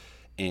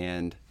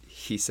 and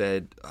he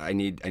said, I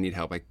need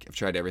help. I've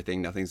tried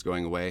everything. Nothing's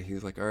going away. He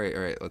was like, all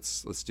right,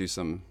 let's do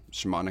some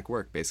shamanic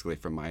work, basically,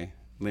 from my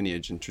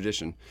lineage and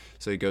tradition.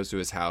 So he goes to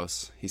his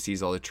house. He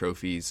sees all the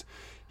trophies.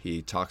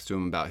 He talks to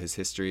him about his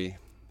history.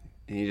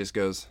 And he just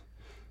goes,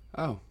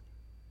 oh,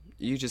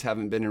 you just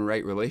haven't been in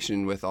right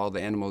relation with all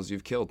the animals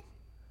you've killed.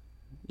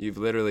 You've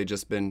literally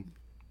just been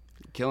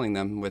killing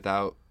them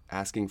without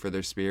asking for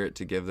their spirit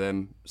to give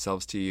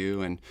themselves to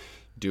you and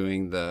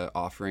doing the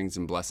offerings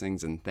and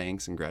blessings and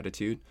thanks and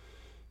gratitude.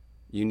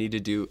 You need to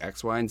do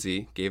X, Y, and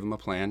Z. Gave him a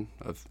plan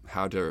of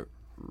how to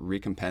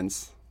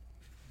recompense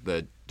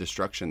the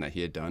destruction that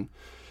he had done.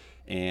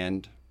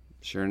 And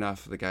sure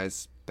enough, the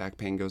guy's back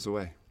pain goes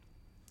away.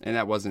 And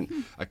that wasn't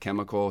a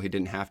chemical. He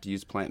didn't have to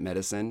use plant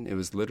medicine. It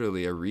was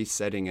literally a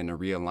resetting and a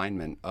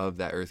realignment of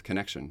that earth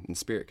connection and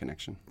spirit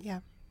connection. Yeah.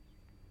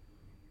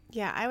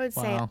 Yeah, I would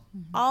say Wow.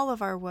 all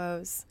of our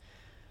woes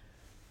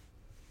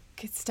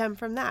could stem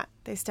from that.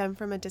 They stem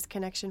from a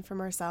disconnection from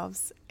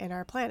ourselves and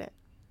our planet.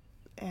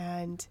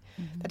 And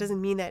that doesn't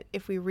mean that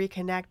if we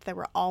reconnect that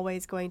we're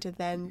always going to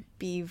then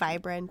be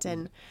vibrant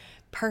and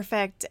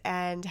perfect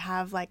and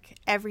have like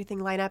everything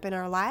line up in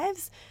our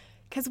lives,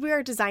 because we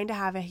are designed to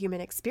have a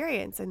human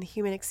experience, and the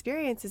human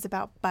experience is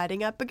about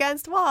butting up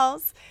against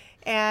walls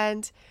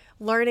and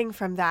learning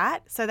from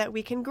that so that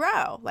we can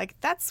grow. Like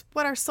that's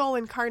what our soul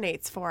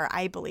incarnates for,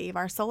 I believe.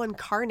 Our soul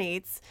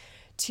incarnates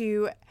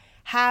to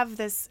have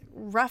this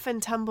rough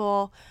and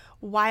tumble,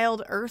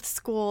 wild earth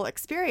school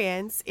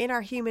experience in our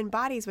human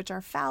bodies, which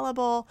are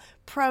fallible,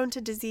 prone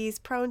to disease,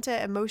 prone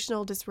to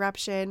emotional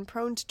disruption,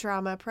 prone to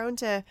trauma, prone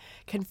to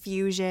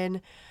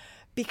confusion,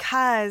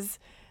 because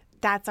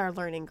that's our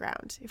learning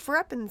ground. If we're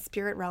up in the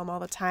spirit realm all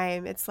the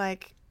time, it's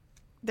like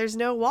there's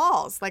no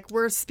walls. Like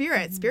we're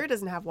spirit. Mm-hmm. Spirit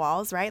doesn't have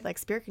walls, right? Like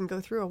spirit can go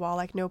through a wall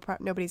like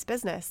nobody's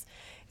business.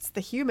 It's the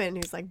human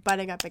who's like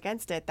butting up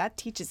against it. That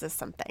teaches us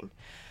something.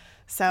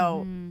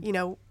 So, you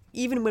know,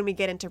 even when we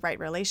get into right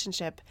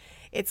relationship,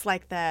 it's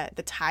like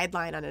the tide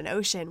line on an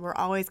ocean. We're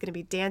always going to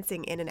be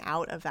dancing in and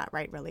out of that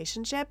right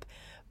relationship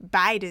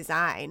by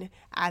design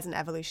as an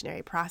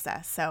evolutionary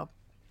process. So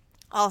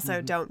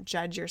also don't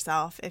judge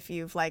yourself if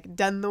you've like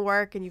done the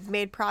work and you've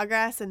made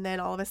progress, and then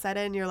all of a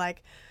sudden you're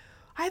like,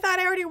 I thought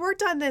I already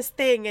worked on this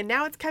thing and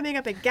now it's coming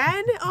up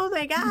again. Oh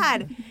my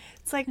God.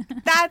 It's like,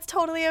 that's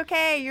totally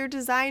okay. You're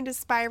designed to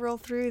spiral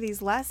through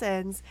these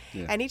lessons.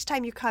 Yeah. And each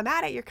time you come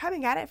at it, you're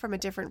coming at it from a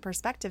different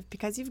perspective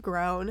because you've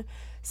grown.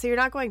 So you're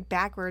not going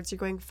backwards, you're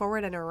going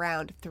forward and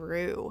around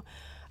through.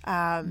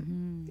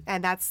 And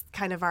that's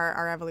kind of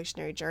our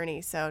evolutionary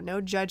journey. So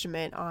no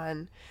judgment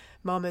on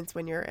moments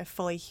when you're a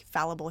fully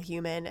fallible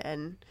human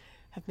and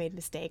have made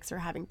mistakes or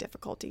having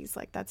difficulties.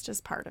 Like that's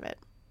just part of it.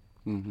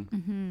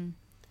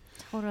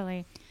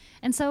 Totally.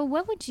 And so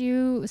what would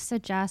you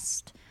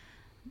suggest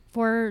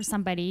for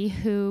somebody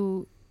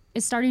who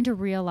is starting to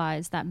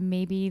realize that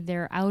maybe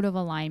they're out of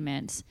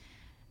alignment,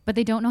 but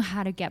they don't know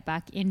how to get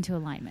back into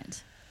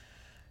alignment?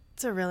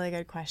 It's a really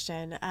good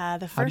question. How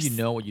do you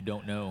know what you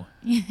don't know?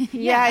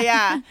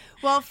 Yeah.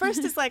 Well,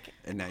 first is like,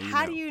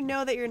 how do you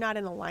know that you're not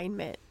in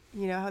alignment?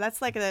 You know,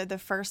 that's like the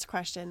first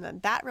question.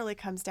 That really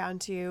comes down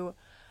to,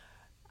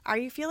 are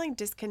you feeling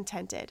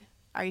discontented?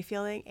 Are you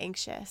feeling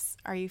anxious?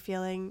 Are you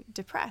feeling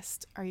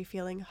depressed? Are you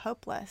feeling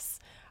hopeless?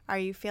 Are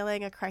you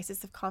feeling a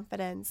crisis of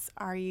confidence?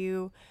 Are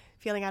you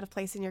feeling out of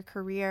place in your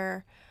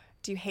career?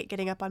 Do you hate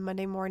getting up on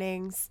Monday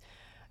mornings?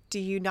 Do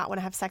you not want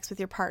to have sex with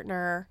your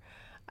partner?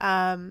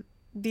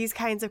 These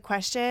kinds of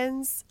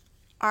questions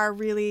are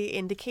really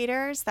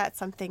indicators that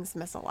something's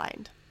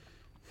misaligned.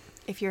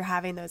 If you're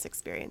having those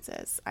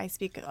experiences, I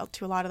speak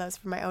to a lot of those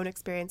from my own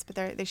experience, but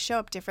they show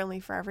up differently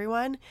for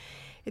everyone.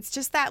 It's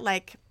just that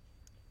like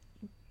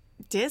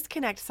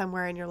disconnect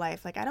somewhere in your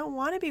life. Like, I don't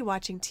want to be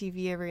watching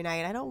TV every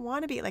night. I don't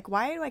want to be like,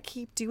 why do I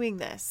keep doing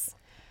this?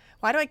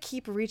 Why do I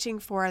keep reaching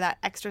for that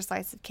extra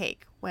slice of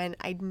cake when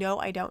I know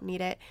I don't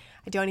need it?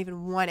 I don't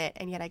even want it.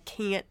 And yet I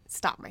can't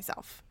stop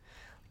myself.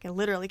 Like I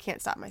literally can't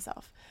stop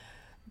myself.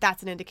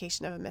 That's an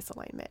indication of a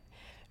misalignment.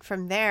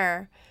 From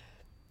there,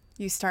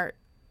 you start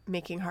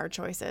making hard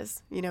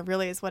choices, you know,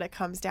 really is what it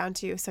comes down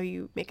to. So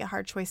you make a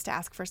hard choice to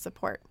ask for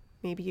support.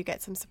 Maybe you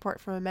get some support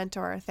from a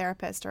mentor, a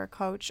therapist, or a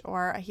coach,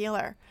 or a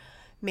healer.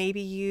 Maybe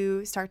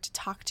you start to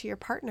talk to your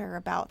partner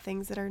about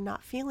things that are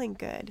not feeling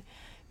good.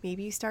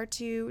 Maybe you start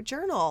to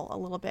journal a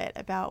little bit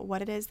about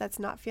what it is that's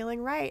not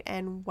feeling right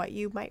and what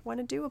you might want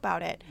to do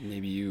about it.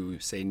 Maybe you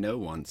say no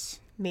once.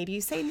 Maybe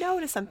you say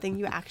no to something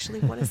you actually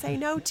want to say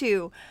no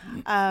to.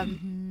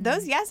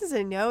 Those yeses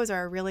and nos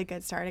are a really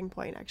good starting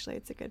point, actually.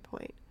 It's a good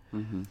point.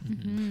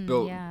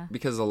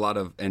 Because a lot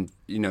of, and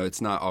you know,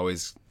 it's not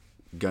always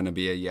going to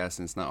be a yes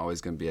and it's not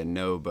always going to be a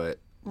no, but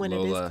when it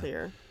is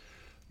clear.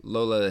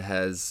 Lola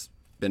has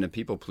been a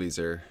people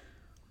pleaser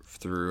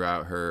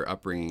throughout her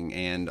upbringing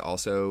and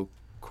also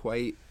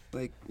quite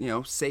like, you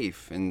know,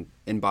 safe and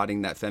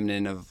embodying that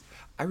feminine of,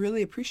 I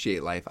really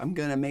appreciate life. I'm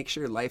going to make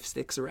sure life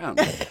sticks around.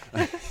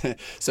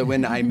 So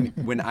when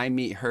I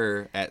meet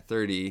her at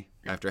 30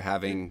 after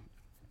having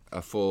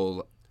a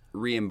full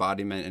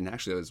re-embodiment, and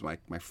actually it was my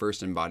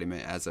first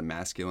embodiment as a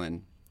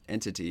masculine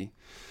entity,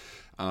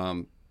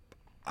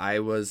 I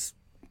was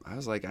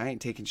like, I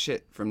ain't taking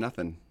shit from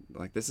nothing.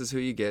 Like, this is who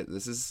you get.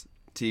 This is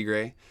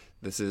Tigre.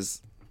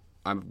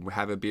 I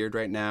have a beard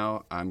right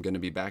now. I'm going to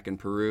be back in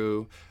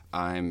Peru.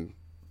 I'm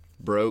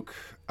broke.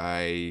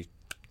 I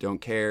don't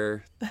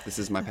care. This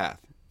is my path.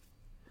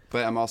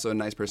 But I'm also a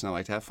nice person. I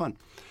like to have fun.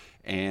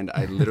 And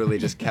I literally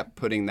just kept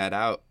putting that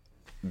out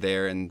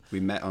there, and we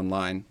met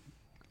online.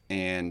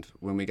 And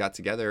when we got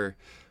together,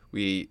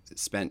 we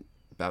spent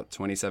about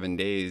 27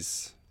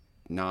 days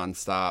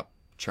nonstop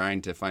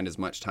trying to find as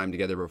much time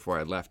together before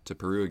I left to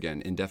Peru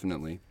again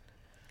indefinitely.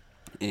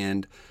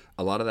 And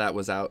a lot of that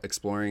was out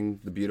exploring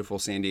the beautiful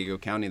San Diego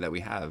County that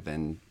we have,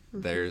 and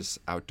there's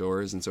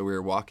outdoors. And so we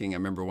were walking, I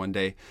remember one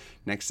day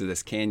next to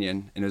this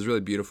canyon, and it was really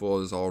beautiful.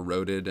 It was all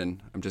eroded,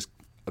 and I'm just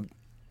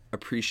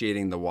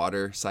appreciating the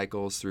water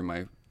cycles through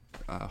my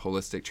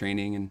holistic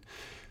training, and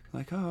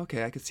like, oh,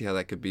 okay, I could see how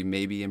that could be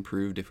maybe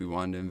improved if we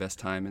wanted to invest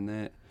time in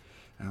that.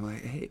 And I'm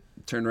like, hey,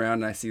 turn around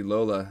and I see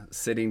Lola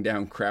sitting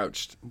down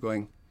crouched. I'm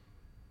going,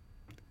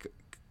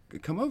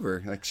 come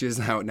over. Like she was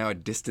now a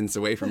distance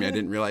away from me. I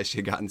didn't realize she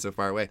had gotten so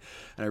far away.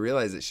 And I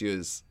realized that she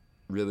was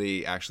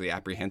really actually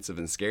apprehensive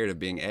and scared of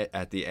being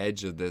at the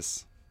edge of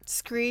this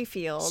Scree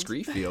field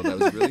that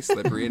was really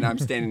slippery. And I'm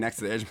standing next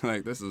to the edge. I'm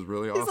like, this is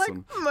really He's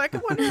awesome. like,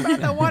 I wonder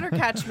about the water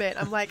catchment.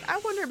 I'm like, I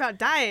wonder about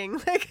dying.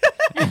 Like,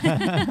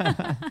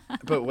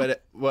 But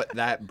what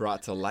that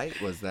brought to light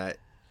was that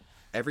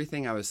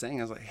everything I was saying,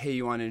 I was like, hey,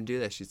 you wanted to do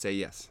this? She'd say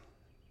yes.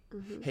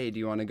 Mm-hmm. Hey, do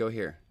you want to go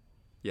here?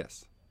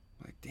 Yes.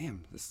 I'm like,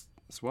 damn, this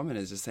woman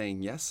is just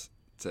saying yes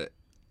to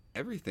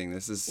everything.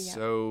 This is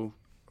so,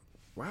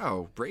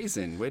 wow,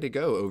 brazen. Way to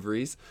go,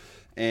 ovaries.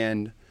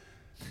 And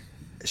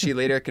she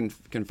later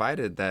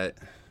confided that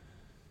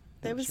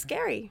it was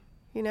scary.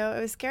 You know,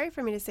 it was scary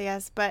for me to say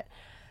yes, but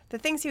the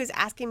things he was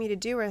asking me to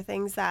do were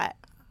things that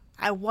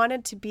I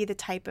wanted to be the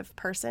type of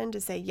person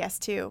to say yes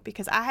to,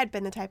 because I had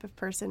been the type of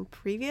person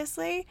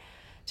previously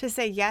to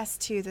say yes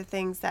to the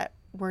things that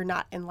were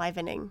not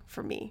enlivening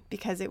for me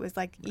because it was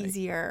like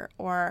easier,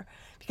 or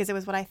because it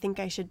was what I think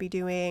I should be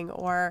doing,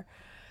 or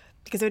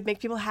because it would make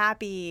people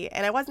happy.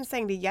 And I wasn't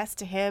saying yes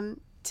to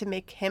him to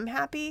make him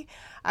happy.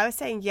 I was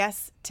saying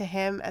yes to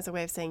him as a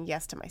way of saying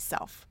yes to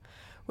myself,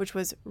 which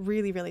was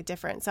really, really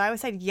different. So I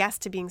said yes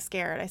to being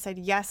scared. I said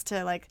yes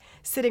to like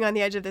sitting on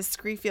the edge of this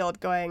scree field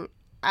going,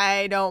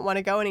 I don't want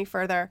to go any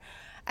further.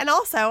 And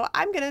also,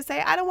 I'm going to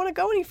say I don't want to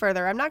go any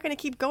further. I'm not going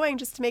to keep going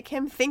just to make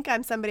him think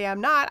I'm somebody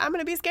I'm not. I'm going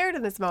to be scared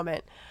in this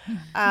moment.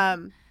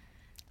 And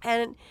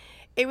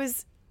it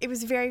was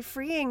very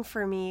freeing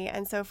for me.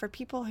 And so for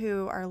people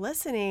who are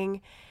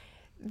listening,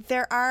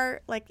 there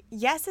are like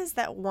yeses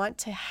that want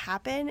to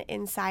happen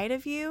inside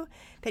of you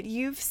that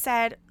you've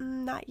said,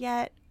 not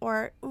yet,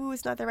 or, ooh,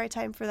 it's not the right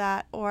time for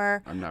that,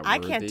 or I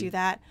can't do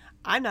that.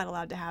 I'm not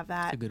allowed to have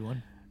that. That's a good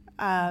one.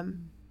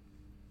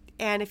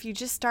 And if you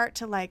just start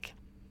to like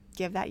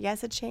give that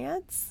yes a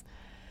chance,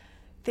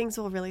 things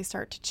will really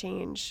start to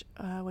change.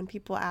 When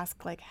people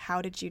ask like,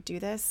 how did you do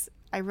this?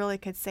 I really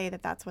could say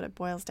that that's what it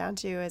boils down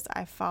to, is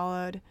I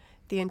followed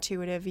the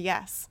intuitive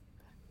yes.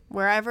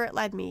 Wherever it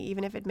led me,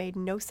 even if it made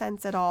no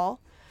sense at all,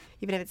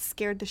 even if it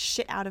scared the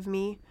shit out of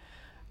me.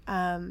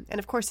 And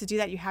of course, to do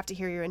that, you have to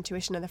hear your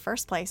intuition in the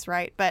first place,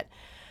 right? But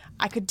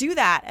I could do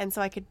that. And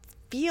so I could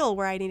feel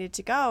where I needed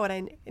to go.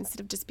 And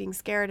instead of just being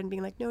scared and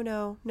being like,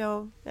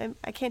 no,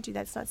 I can't do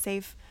that. It's not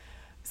safe.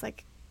 It's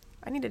like,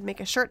 I need to make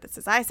a shirt that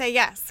says, I say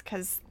yes,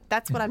 because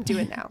that's what I'm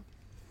doing now.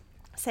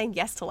 Saying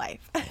yes to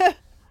life.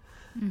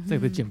 It's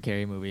like the Jim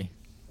Carrey movie.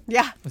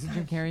 Yeah. Was it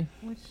Jim Carrey?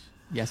 Which?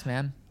 Yes,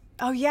 Man.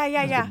 Oh, yeah.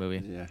 That was a good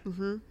movie. yeah,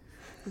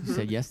 You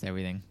said yes to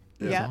everything.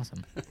 That was Yeah.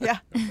 awesome. Yeah.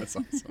 that's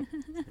awesome.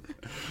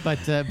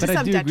 But I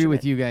some do agree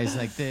with detriment. you guys.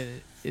 Like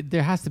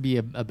there has to be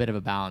a bit of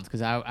a balance,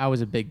 because I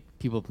was a big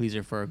people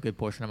pleaser for a good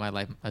portion of my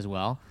life as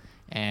well,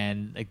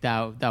 and like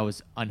that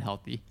was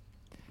unhealthy,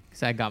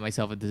 because I got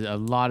myself into a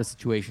lot of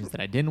situations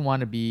that I didn't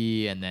want to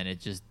be, and then it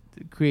just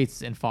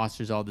creates and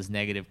fosters all this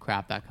negative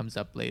crap that comes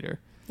up later.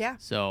 Yeah.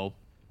 So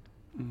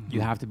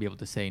you have to be able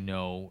to say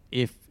no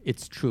if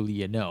it's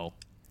truly a no.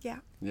 Yeah.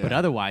 Yeah. But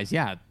otherwise,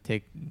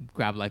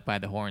 grab life by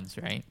the horns,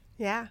 right?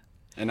 Yeah.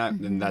 And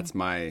that's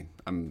my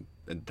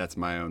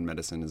own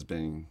medicine, is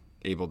being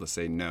able to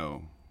say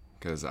no,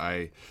 because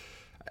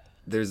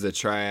there's a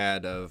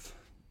triad of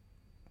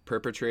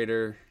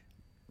perpetrator,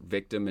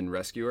 victim, and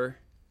rescuer,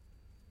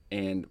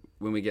 and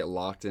when we get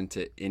locked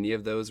into any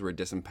of those, we're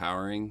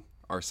disempowering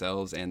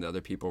ourselves and the other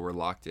people we're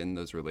locked in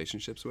those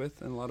relationships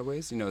with in a lot of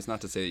ways. You know, it's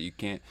not to say that you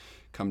can't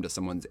come to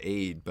someone's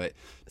aid, but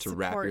to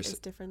Support is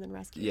different than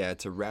rescue. Yeah,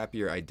 to wrap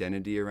your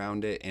identity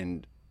around it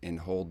and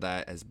hold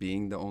that as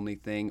being the only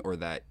thing, or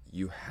that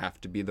you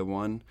have to be the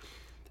one,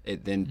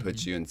 it then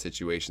puts you in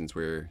situations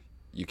where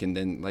you can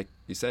then, like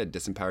you said,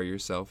 disempower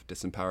yourself,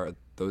 disempower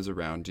those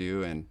around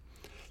you. And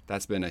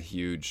that's been a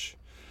huge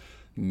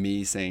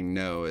me saying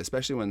no,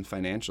 especially when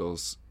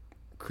financials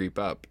creep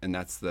up. And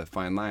that's the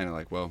fine line. I'm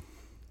like, well,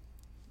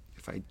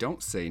 if I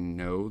don't say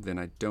no, then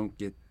I don't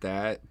get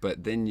that.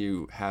 But then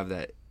you have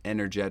that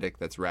energetic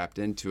that's wrapped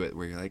into it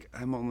where you're like,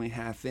 I'm only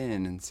half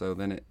in. And so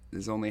then it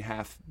is only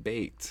half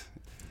baked.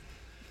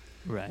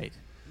 Right.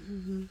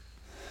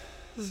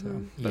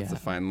 So that's the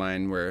fine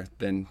line where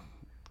then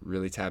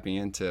really tapping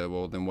into,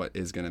 well, then what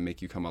is going to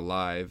make you come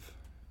alive,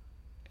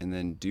 and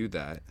then do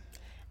that.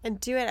 And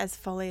do it as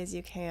fully as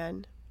you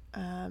can.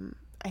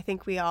 I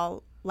think we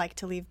all like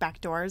to leave back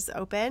doors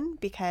open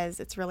because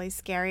it's really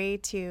scary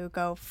to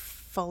go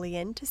fully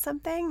into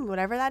something,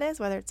 whatever that is,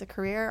 whether it's a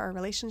career or a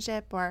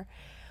relationship or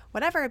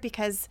whatever,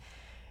 because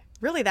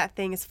really that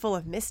thing is full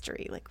of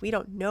mystery. Like, we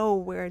don't know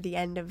where the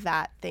end of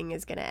that thing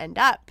is going to end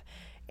up.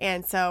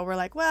 And so we're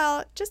like,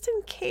 well, just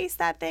in case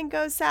that thing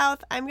goes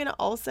south, I'm going to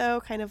also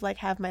kind of like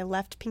have my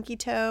left pinky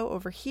toe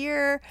over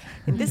here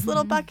in this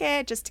little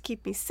bucket just to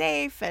keep me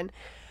safe. And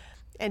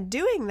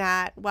doing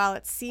that, while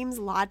it seems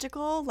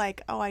logical,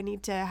 like, oh, I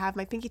need to have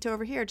my pinky toe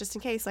over here just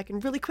in case, so I can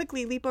really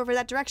quickly leap over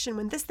that direction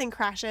when this thing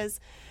crashes.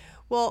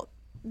 Well,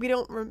 we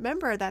don't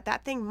remember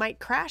that thing might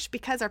crash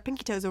because our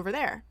pinky toe's over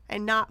there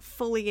and not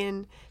fully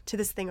into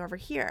this thing over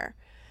here.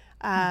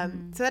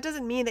 So that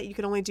doesn't mean that you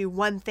can only do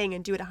one thing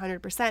and do it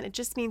 100%. It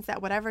just means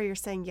that whatever you're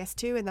saying yes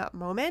to in that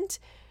moment,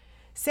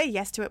 say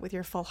yes to it with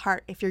your full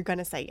heart if you're going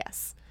to say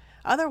yes.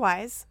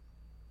 Otherwise,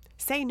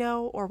 say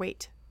no or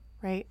wait,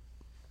 right?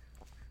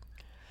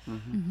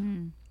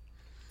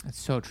 That's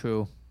so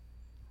true.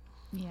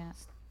 Yeah.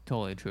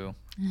 Totally true.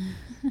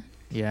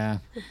 Yeah,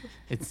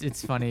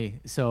 it's funny.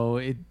 So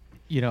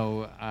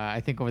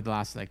I think over the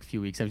last like few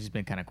weeks, I've just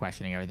been kind of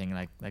questioning everything,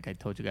 like I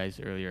told you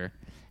guys earlier,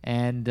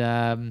 and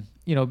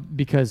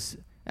because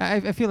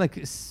I feel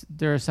like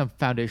there are some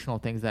foundational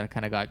things that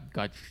kind of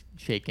got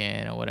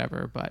shaken or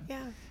whatever, but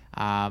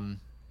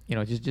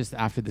just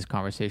after this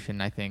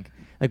conversation, I think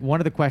like one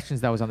of the questions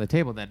that was on the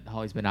table that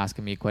Holly's been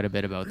asking me quite a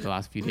bit about the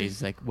last few days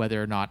is like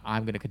whether or not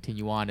I'm going to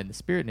continue on in the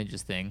Spirit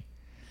Ninjas thing.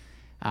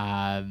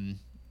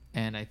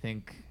 And I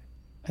think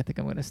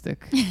I'm gonna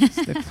stick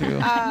through.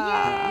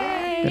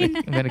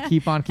 I'm gonna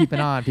keep on keeping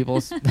on,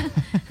 people.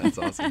 That's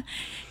awesome.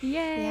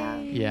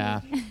 Yay!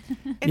 Yeah,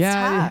 It's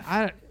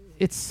tough.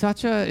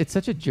 It's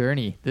such a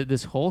journey.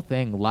 This whole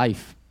thing,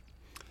 life.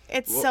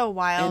 It's so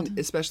wild. And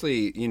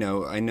especially,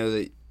 I know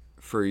that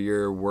for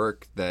your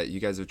work that you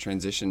guys have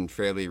transitioned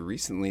fairly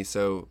recently,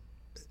 so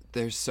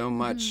there's so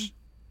much.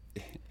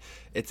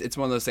 It's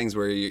one of those things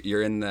where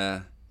you're in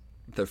the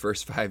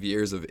first 5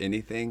 years of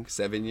anything,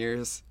 7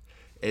 years.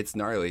 It's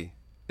gnarly.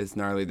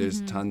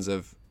 There's tons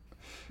of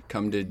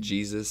come to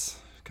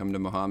Jesus, come to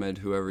Muhammad,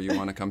 whoever you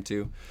want to come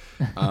to,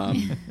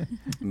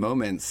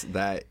 moments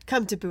that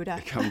Come to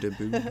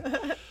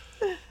Buddha.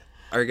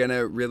 Are going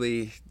to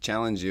really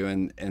challenge you.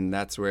 And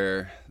that's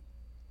where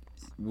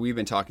we've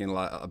been talking a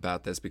lot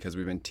about this because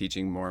we've been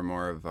teaching more and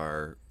more of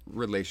our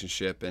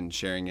relationship and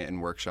sharing it in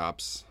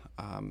workshops.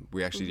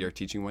 We actually are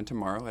teaching one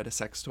tomorrow at a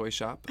sex toy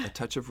shop, A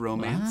Touch of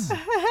Romance.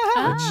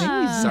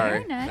 Ah,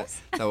 Sorry, very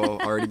nice. that will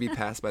already be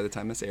passed by the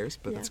time this airs,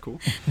 but that's cool.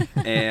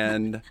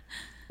 And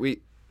we've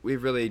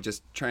really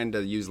just trying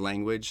to use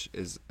language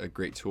is a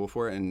great tool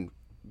for it. And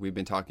we've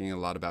been talking a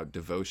lot about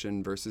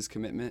devotion versus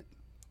commitment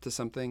to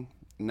something.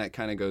 And that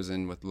kind of goes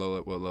in with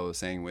what Lola was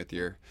saying with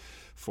your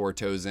 4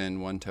 toes in,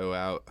 1 toe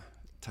out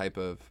type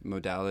of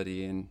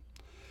modality. And,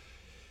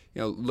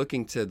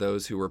 looking to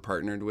those who we're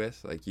partnered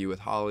with, like you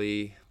with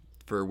Holly,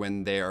 for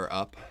when they are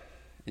up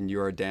and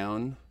you are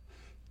down,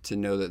 to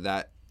know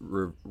that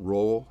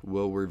role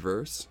will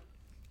reverse,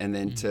 and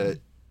then to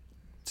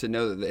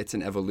know that it's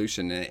an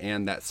evolution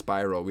and that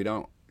spiral. We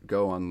don't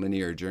go on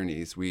linear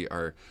journeys. We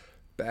are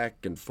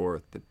back and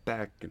forth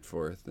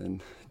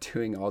and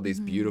doing all these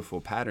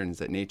beautiful patterns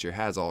that nature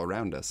has all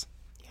around us.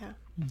 Yeah.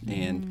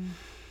 And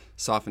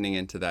softening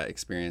into that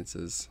experience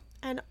is...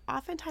 And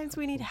oftentimes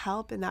we need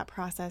help in that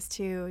process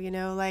too.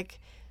 Like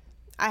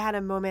I had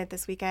a moment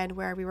this weekend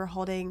where we were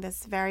holding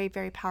this very,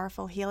 very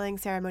powerful healing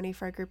ceremony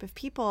for a group of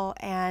people.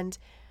 And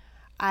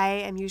I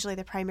am usually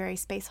the primary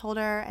space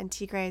holder, and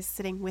Tigre is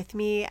sitting with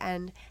me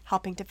and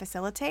helping to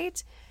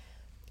facilitate.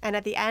 And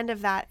at the end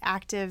of that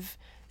active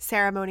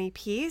ceremony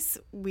piece,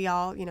 we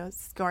all,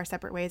 go our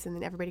separate ways, and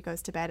then everybody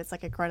goes to bed. It's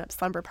like a grown-up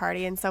slumber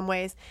party in some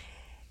ways.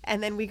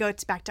 And then we go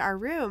back to our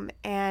room,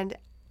 and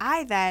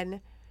I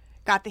then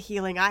got the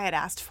healing I had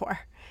asked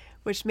for,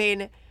 which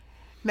meant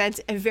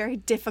a very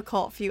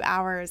difficult few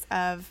hours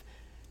of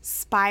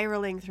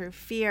spiraling through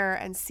fear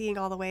and seeing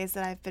all the ways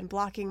that I've been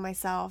blocking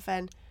myself.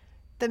 And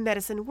the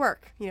medicine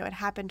work, it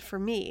happened for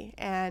me.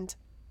 And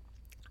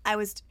I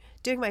was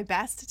doing my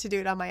best to do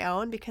it on my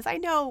own because I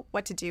know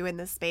what to do in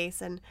this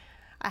space and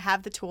I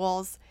have the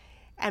tools.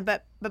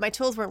 But my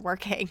tools weren't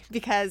working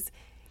because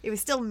it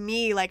was still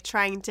me like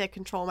trying to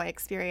control my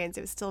experience.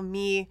 It was still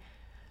me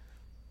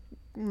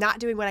not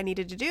doing what I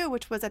needed to do,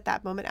 which was at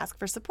that moment ask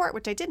for support,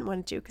 which I didn't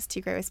want to do because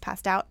Tigre was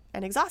passed out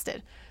and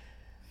exhausted.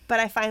 But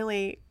I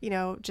finally,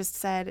 just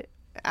said,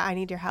 I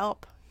need your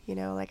help.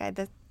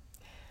 This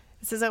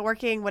isn't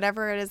working.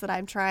 Whatever it is that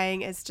I'm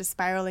trying is just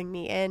spiraling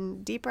me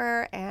in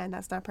deeper, and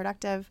that's not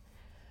productive.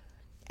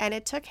 And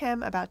it took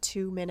him about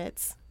 2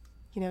 minutes,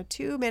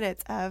 2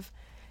 minutes of,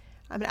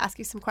 I'm going to ask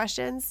you some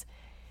questions.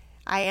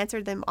 I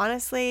answered them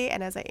honestly,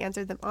 and as I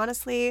answered them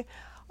honestly,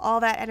 all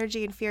that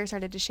energy and fear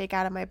started to shake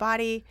out of my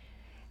body.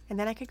 And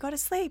then I could go to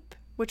sleep,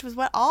 which was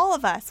what all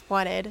of us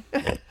wanted,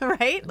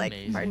 right? Like,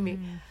 Amazing. Pardon me.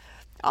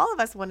 All of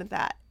us wanted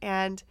that.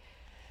 And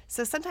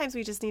so sometimes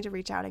we just need to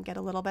reach out and get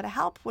a little bit of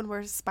help when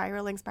we're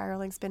spiraling,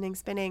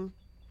 spinning,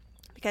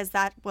 because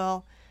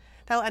that'll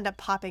end up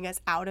popping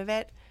us out of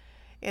it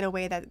in a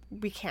way that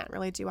we can't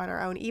really do on our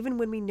own, even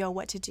when we know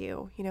what to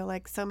do.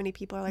 Like so many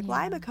people are like, well,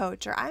 I'm a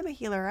coach, or I'm a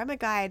healer, or I'm a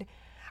guide.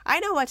 I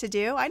know what to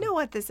do. I know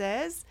what this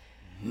is.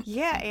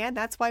 Yeah, and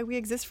that's why we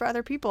exist for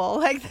other people.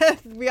 Like,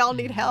 we all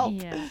need help.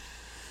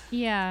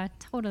 Yeah,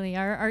 totally.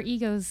 Our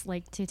egos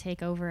like to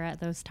take over at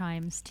those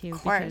times too.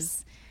 Of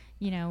course.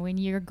 Because, when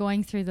you're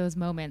going through those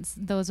moments,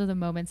 those are the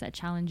moments that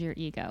challenge your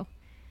ego.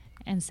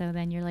 And so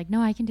then you're like,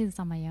 no, I can do this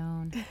on my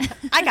own.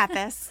 I got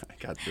this.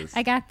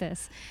 I got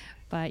this.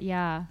 But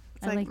yeah,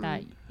 It's I like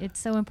that. It's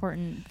so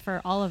important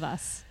for all of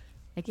us,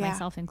 like Yeah.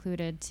 myself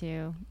included,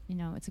 to,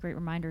 it's a great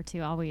reminder to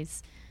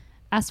always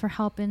ask for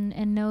help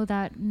and know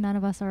that none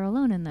of us are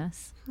alone in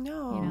this.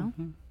 No. You know,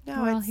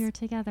 No, we're all it's, here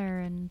together,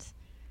 and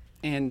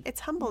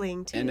it's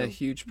humbling too. And a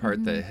huge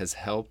part that has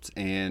helped,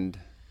 and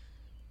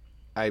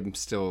I'm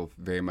still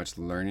very much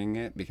learning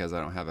it because I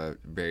don't have a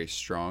very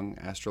strong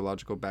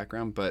astrological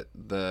background, but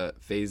the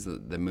phase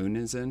that the moon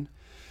is in,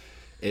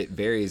 it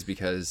varies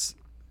because,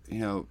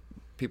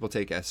 people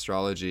take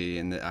astrology,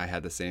 and I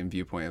had the same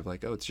viewpoint of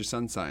like, oh, it's your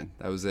sun sign.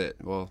 That was it.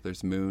 Well,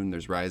 there's moon,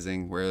 there's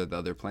rising, where are the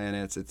other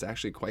planets? It's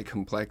actually quite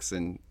complex,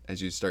 and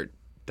as you start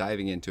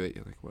diving into it,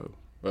 you're like,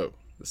 whoa,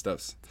 the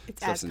stuff's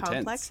It's stuff's as intense.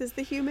 complex as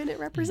the human it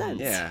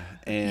represents. Yeah,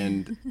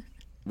 and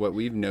what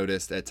we've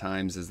noticed at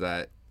times is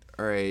that,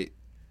 all right,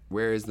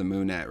 where is the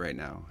moon at right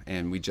now?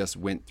 And we just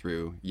went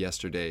through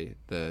yesterday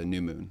the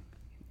new moon,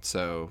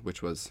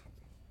 which was,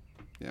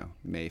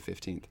 May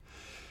 15th.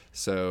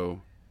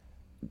 So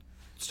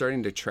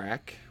starting to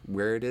track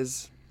where it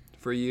is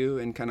for you,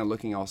 and kind of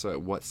looking also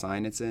at what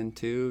sign it's in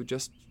too,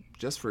 just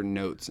for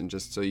notes, and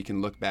just so you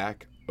can look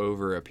back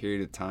over a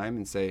period of time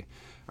and say,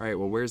 all right,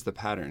 well, where's the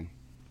pattern?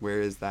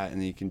 Where is that?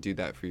 And then you can do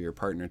that for your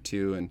partner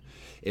too. And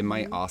it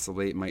might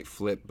oscillate, might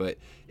flip, but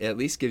it at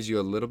least gives you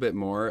a little bit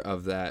more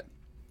of that,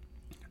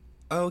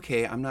 oh,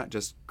 okay, I'm not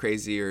just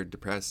crazy or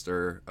depressed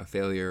or a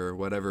failure or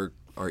whatever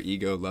our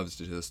ego loves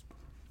to just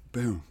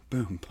boom,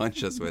 boom,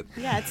 punch us with.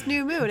 Yeah, it's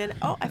new moon, and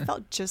I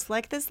felt just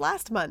like this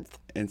last month.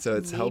 And so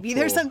it's helpful. Maybe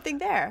there's something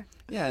there.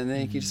 Yeah, and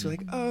then you can just be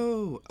like,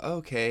 oh,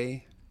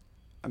 okay,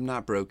 I'm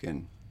not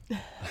broken.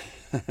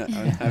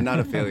 I'm not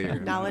a failure.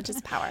 Knowledge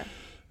is power.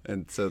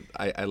 And so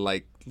I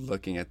like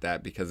looking at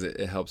that because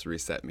it helps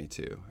reset me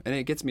too. And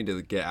it gets me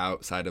to get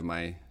outside of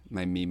my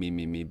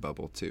me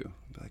bubble too.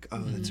 Be like,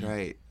 oh, that's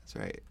right.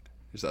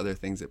 There's other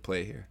things at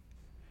play here.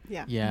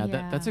 Yeah.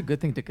 That's a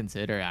good thing to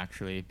consider,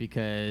 actually,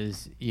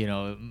 because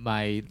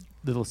my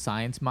little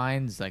science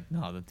mind's like,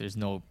 no, that there's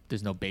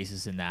no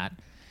basis in that.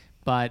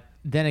 But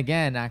then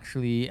again,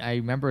 actually, I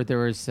remember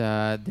there is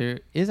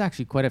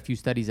actually quite a few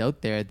studies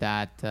out there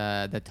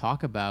that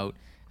talk about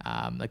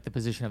like the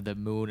position of the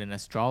moon in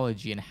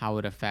astrology and how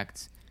it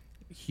affects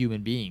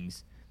human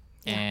beings.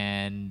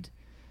 And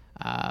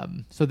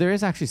so there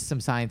is actually some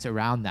science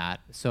around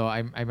that. So I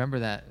remember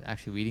that,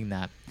 actually reading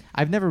that.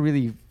 I've never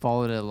really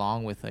followed it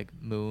along with like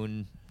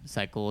moon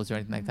cycles or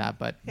anything like that,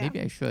 but maybe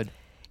I should.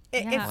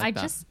 I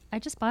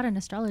just bought an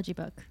astrology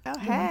book. Oh, a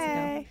few months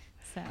hey.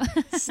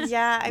 ago, so.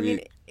 Yeah, I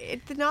mean,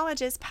 the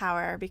knowledge is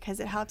power because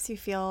it helps you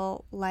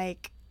feel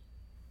like,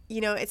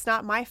 it's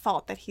not my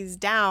fault that he's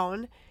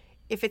down.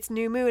 If it's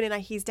new moon and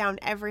he's down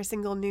every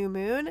single new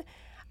moon,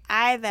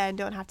 I then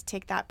don't have to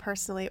take that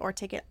personally or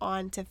take it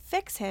on to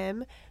fix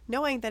him,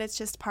 knowing that it's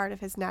just part of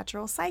his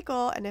natural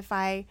cycle. And if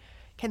I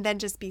can then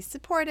just be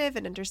supportive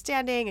and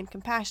understanding and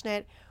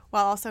compassionate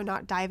while also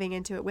not diving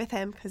into it with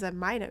him, because on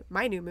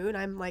my new moon,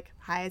 I'm like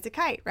high as a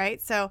kite, right?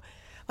 So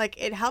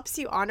like it helps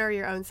you honor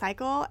your own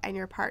cycle and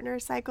your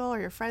partner's cycle or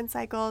your friend's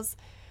cycles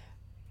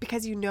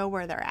because you know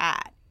where they're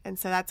at. And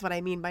so that's what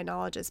I mean by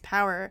knowledge is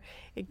power.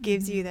 It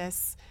gives you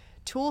this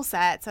tool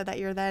set so that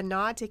you're then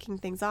not taking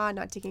things on,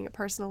 not taking it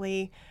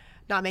personally,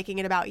 not making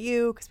it about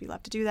you, because we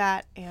love to do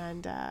that,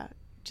 and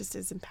just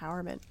as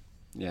empowerment.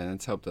 Yeah, and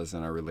it's helped us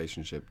in our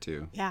relationship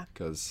too. Yeah.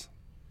 Because,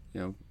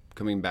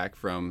 coming back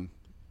from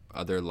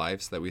other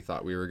lives that we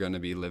thought we were going to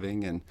be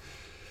living, and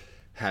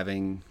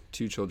having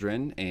 2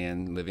 children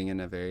and living in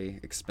a very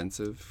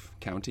expensive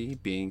county,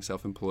 being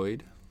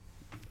self-employed,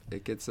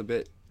 it gets a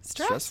bit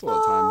stressful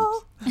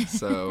at times.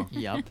 So,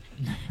 Yep.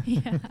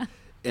 Yeah.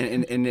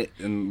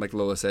 And like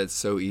Lola said, it's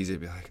so easy to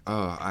be like,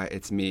 oh,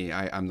 it's me.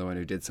 I'm the one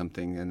who did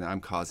something, and I'm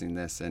causing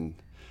this. And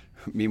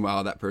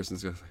meanwhile, that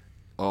person's just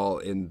all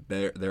in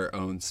their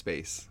own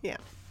space. Yeah.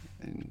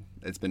 And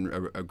it's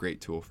been a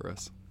great tool for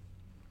us.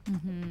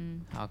 Mm-hmm.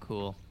 How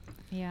cool.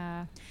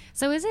 Yeah.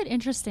 So is it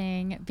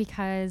interesting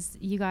because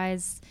you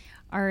guys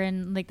are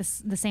in like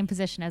the same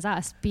position as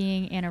us,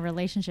 being in a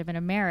relationship, in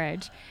a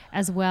marriage,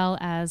 as well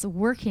as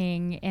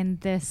working in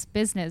this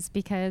business,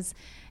 because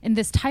in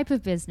this type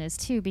of business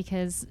too,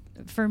 because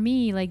for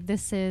me, like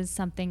this is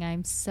something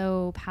I'm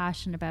so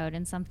passionate about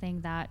and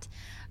something that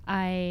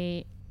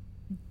I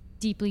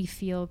deeply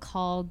feel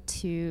called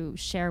to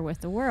share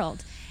with the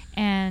world.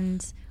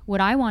 And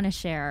what I want to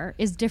share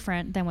is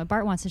different than what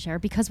Bart wants to share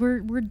because we're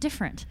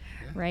different,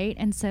 right?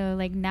 And so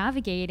like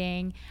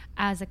navigating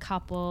as a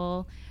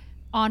couple,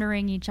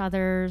 honoring each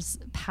other's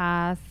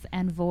path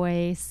and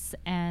voice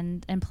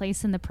and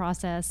place in the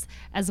process,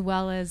 as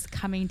well as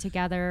coming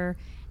together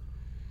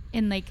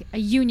in like a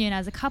union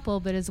as a couple,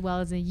 but as well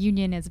as a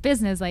union as a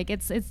business. Like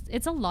it's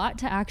a lot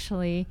to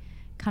actually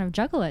kind of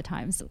juggle at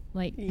times.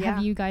 Like,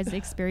 have you guys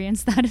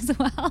experienced that as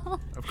well?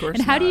 Of course.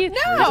 And how do you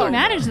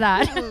manage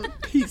that?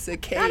 Piece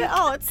of cake. Not at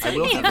all. It's so I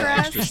will neat have for that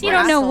us. extra You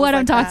don't know what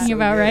I'm talking So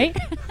about, good. right?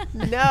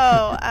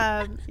 No.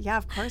 Yeah,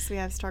 of course we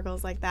have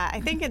struggles like that.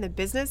 I think in the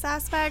business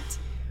aspect,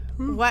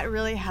 what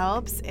really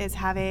helps is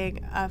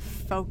having a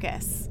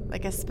focus,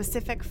 like a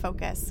specific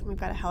focus. We've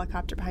got a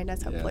helicopter behind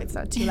us. Hopefully it's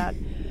not too loud.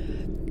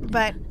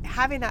 But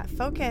having that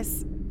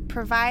focus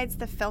provides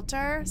the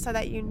filter so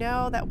that you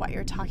know that what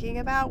you're talking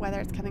about, whether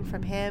it's coming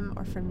from him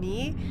or from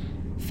me,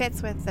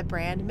 fits with the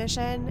brand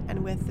mission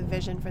and with the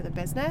vision for the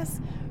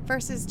business,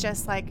 versus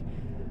just like,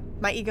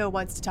 my ego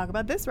wants to talk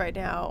about this right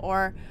now,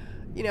 or,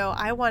 you know,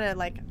 I want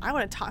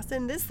to toss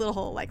in this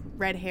little like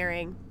red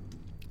herring,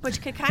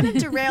 which could kind of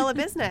derail a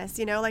business.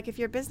 You know, like if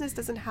your business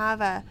doesn't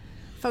have a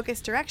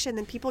focused direction,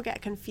 then people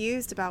get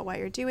confused about what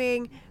you're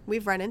doing.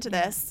 We've run into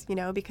this, you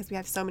know, because we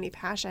have so many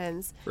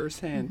passions.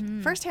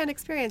 Firsthand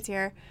experience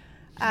here.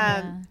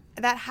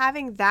 That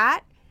having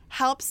that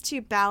helps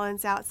to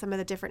balance out some of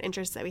the different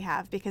interests that we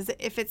have, because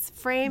if it's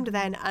framed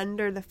then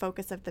under the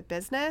focus of the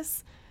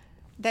business,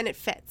 then it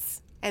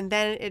fits and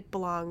then it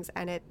belongs,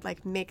 and it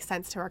like makes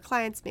sense to our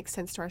clients, makes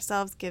sense to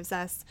ourselves, gives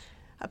us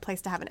a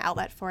place to have an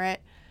outlet for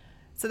it.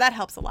 So that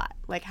helps a lot,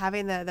 like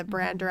having the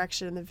brand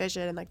direction and the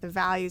vision and like the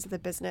values of the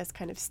business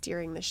kind of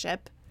steering the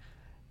ship.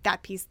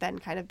 That piece then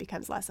kind of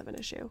becomes less of an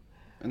issue.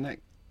 And that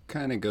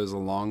kind of goes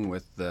along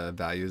with the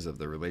values of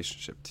the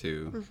relationship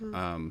too.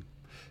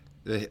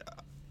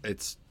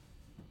 It's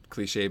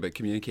cliche, but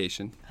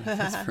communication,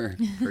 that's for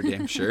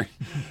damn sure.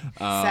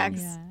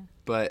 Sex.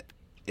 But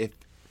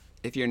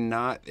if you're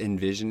not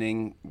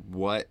envisioning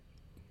what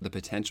the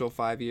potential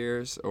 5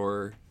 years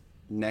or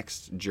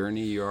next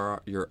journey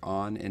you're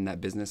on in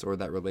that business or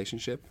that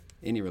relationship,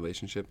 any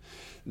relationship,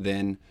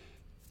 then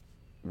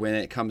when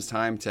it comes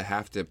time to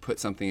have to put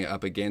something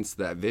up against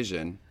that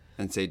vision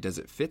and say, does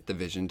it fit the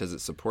vision? Does it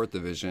support the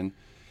vision?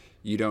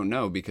 You don't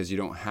know, because you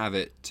don't have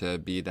it to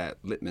be that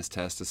litmus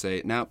test to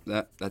say, no,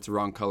 that's a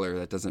wrong color.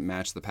 That doesn't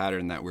match the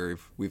pattern that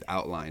we've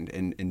outlined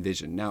and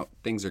envisioned. Now,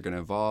 things are going to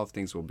evolve.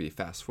 Things will be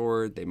fast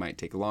forward. They might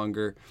take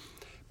longer.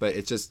 But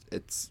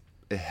it's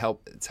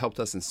helped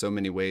us in so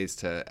many ways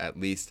to at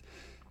least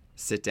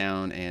sit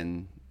down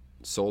and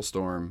soul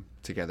storm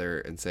together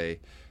and say,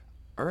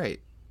 all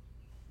right,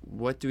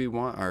 what do we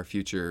want our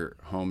future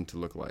home to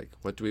look like?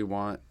 What do we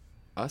want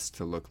us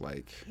to look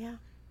like? Yeah.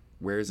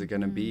 Where is it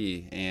going to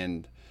be?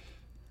 And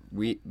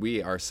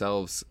we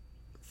ourselves,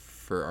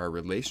 for our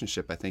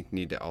relationship, I think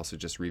need to also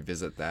just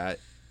revisit that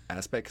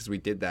aspect, because we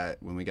did that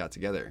when we got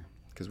together,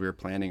 because we were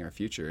planning our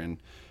future, and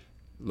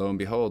lo and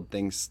behold,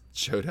 things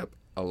showed up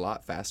a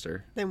lot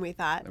faster than we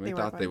thought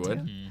they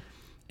would.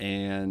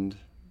 And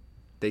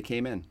they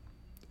came in,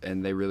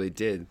 and they really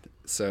did.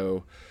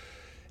 So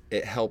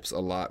it helps a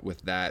lot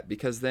with that,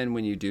 because then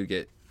when you do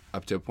get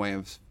up to a point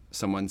of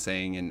someone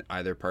saying in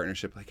either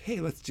partnership, like, hey,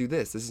 let's do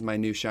this. This is my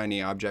new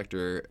shiny object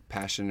or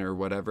passion or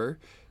whatever.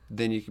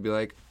 Then you could be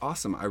like,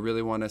 awesome, I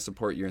really want to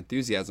support your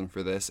enthusiasm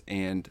for this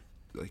and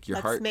like your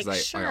heart,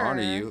 because I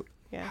honor you.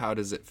 Yeah. How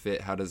does it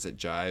fit? How does it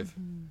jive?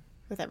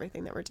 With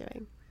everything that we're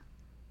doing.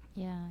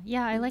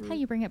 Yeah, I like how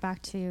you bring it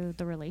back to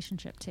the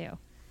relationship too,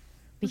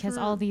 because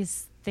all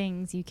these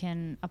things you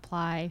can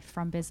apply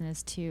from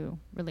business to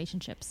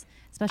relationships,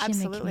 especially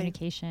in the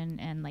communication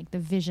and like the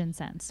vision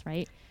sense,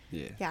 right?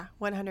 Yeah,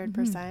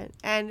 100%.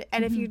 And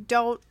if you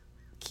don't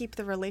keep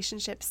the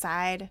relationship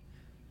side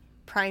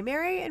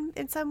primary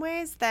in some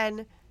ways,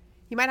 then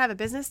you might have a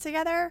business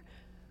together,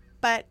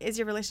 but is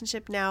your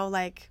relationship now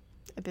like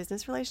a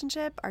business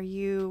relationship? Are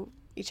you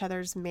each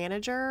other's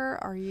manager?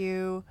 Are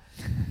you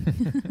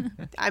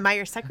am I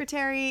your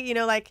secretary? You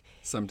know, like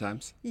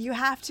sometimes you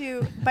have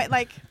to, but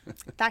like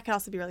that could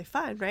also be really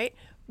fun, right?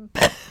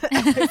 But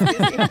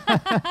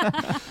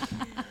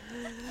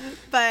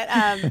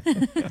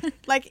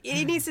like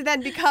it needs to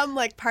then become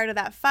like part of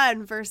that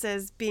fun,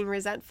 versus being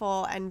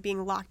resentful and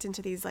being locked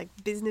into these like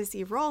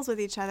businessy roles with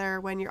each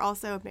other, when you're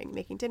also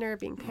making dinner,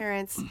 being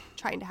parents,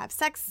 trying to have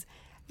sex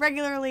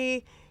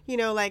regularly, you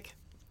know, like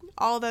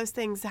all those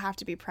things have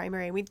to be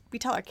primary. And we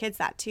tell our kids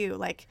that too,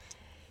 like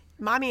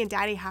mommy and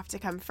daddy have to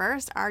come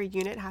first. Our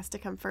unit has to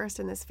come first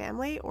in this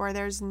family, or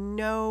there's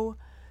no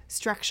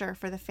structure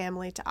for the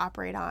family to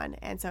operate on.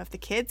 And so if the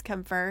kids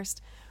come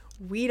first,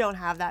 we don't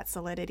have that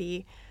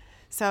solidity.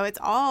 So it's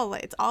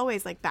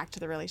always like back to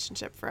the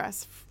relationship for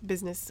us,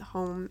 business,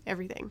 home,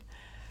 everything.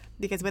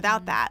 Because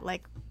without that,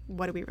 like,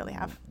 what do we really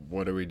have?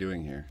 What are we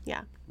doing here?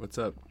 Yeah. What's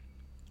up,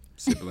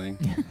 sibling?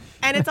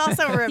 And it's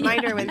also a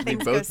reminder when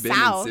things go south. We've both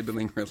been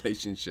in sibling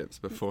relationships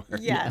before.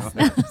 Yes,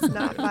 it's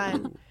not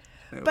fun.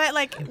 But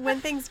like when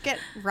things get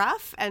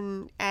rough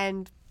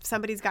and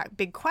somebody's got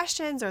big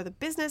questions, or the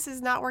business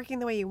is not working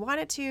the way you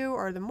want it to,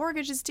 or the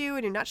mortgage is due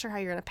and you're not sure how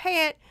you're going to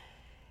pay it,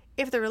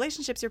 if the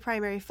relationship's your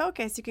primary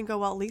focus, you can go,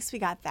 well, at least we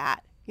got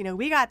that. You know,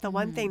 we got the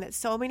one thing that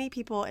so many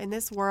people in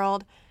this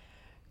world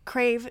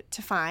crave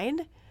to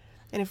find.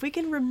 And if we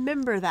can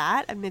remember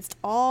that amidst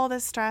all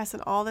this stress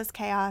and all this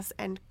chaos,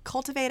 and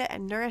cultivate it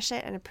and nourish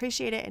it and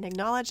appreciate it and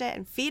acknowledge it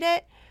and feed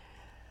it,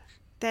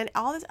 then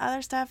all this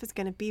other stuff is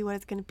going to be what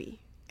it's going to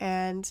be.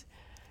 And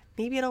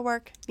maybe it'll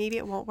work, maybe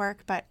it won't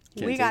work, but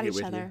we got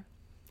each other.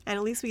 And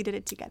at least we did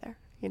it together,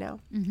 you know?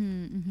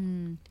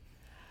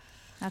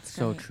 That's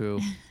so great.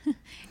 true.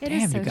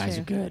 Damn, you guys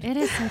are good. It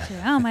is so true.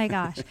 Oh my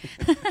gosh.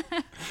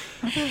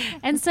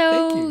 And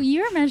so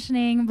you were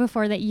mentioning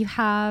before that you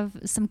have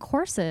some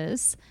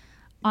courses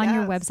on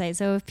your website.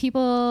 So if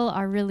people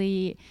are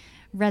really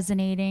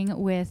resonating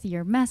with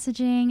your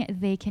messaging,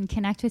 they can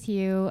connect with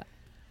you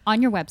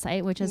on your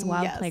website, which is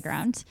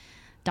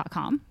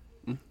wildplayground.com.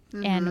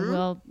 And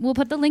we'll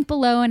put the link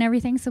below and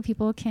everything so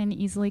people can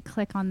easily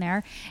click on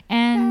there.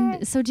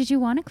 And so did you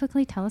want to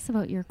quickly tell us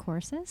about your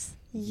courses?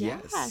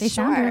 Yes. They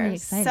sound really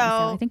exciting, so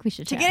I think we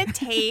should to share. get a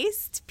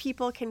taste,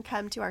 people can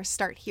come to our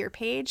Start Here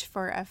page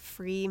for a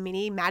free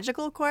mini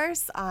magical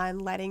course on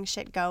letting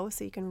shit go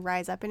so you can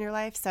rise up in your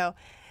life. So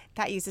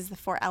that uses the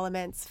 4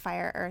 elements,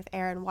 fire, earth,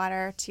 air, and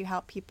water, to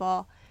help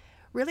people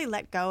really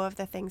let go of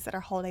the things that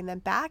are holding them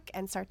back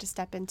and start to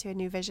step into a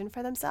new vision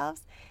for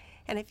themselves.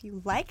 And if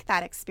you like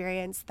that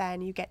experience,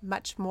 then you get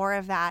much more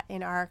of that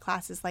in our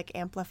classes like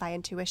Amplify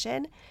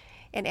Intuition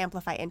and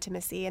Amplify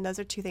Intimacy. And those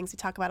are 2 things we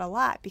talk about a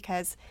lot,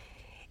 because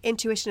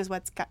intuition is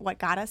what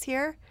got us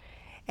here,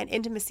 and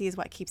intimacy is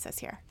what keeps us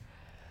here.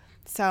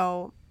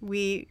 So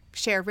we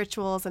share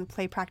rituals and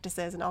play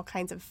practices and all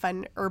kinds of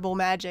fun herbal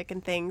magic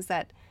and things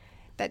that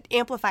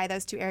amplify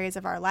those 2 areas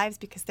of our lives,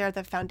 because they're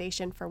the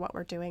foundation for what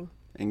we're doing.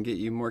 And get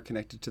you more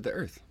connected to the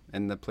earth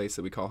and the place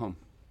that we call home.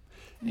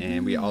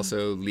 And we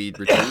also lead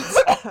retreats.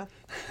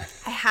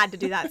 I had to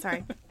do that,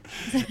 sorry.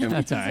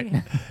 That's all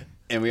right.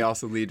 And we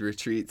also lead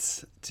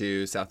retreats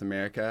to South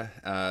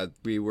America.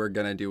 We were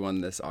going to do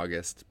one this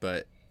August,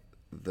 but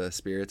the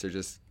spirits are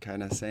just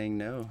kind of saying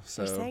no.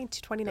 So They're saying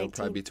to 2019.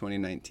 It'll probably be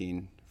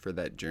 2019 for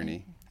that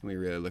journey. And we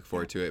really look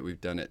forward to it.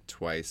 We've done it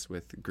twice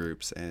with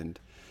groups, and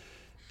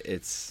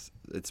it's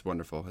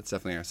wonderful. It's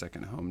definitely our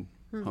second home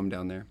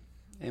down there.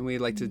 And we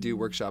like to do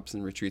workshops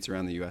and retreats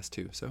around the U.S.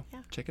 too. So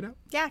check it out.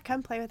 Yeah,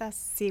 come play with us,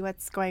 see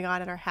what's going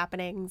on at our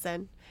happenings.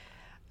 And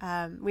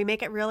we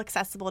make it real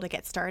accessible to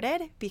get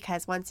started,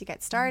 because once you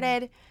get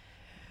started,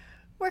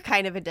 we're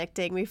kind of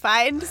addicting, we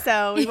find.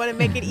 So we want to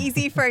make it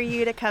easy for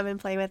you to come and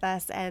play with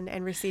us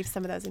and receive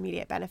some of those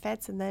immediate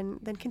benefits, and then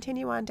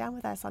continue on down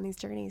with us on these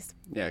journeys.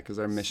 Yeah, because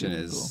our mission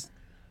is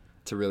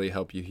to really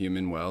help you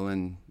human well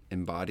and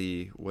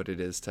embody what it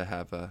is to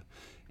have a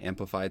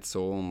amplified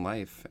soul and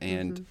life.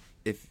 And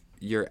if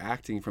you're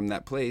acting from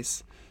that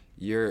place,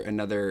 you're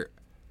another,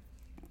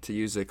 to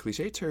use a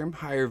cliche term,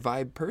 higher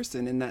vibe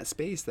person in that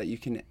space that you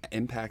can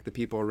impact the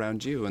people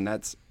around you. And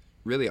that's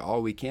really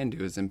all we can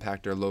do, is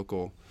impact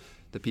the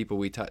people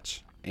we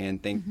touch.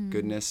 And thank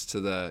goodness to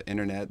the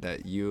internet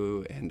that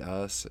you and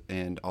us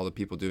and all the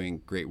people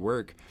doing great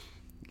work,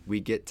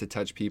 we get to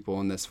touch people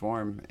in this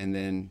form. And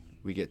then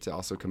we get to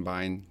also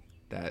combine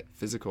that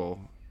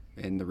physical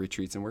in the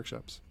retreats and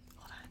workshops.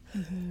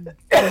 I'm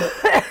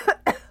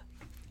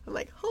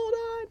like, hold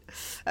on.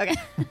 Okay.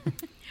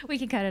 We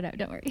can cut it out,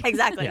 don't worry.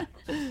 Exactly.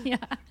 Yeah.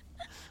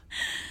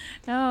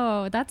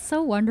 Oh, that's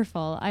so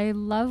wonderful. I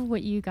love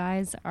what you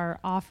guys are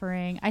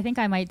offering. I think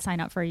I might sign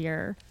up for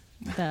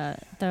the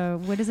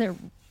what is it?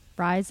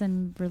 Rise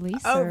and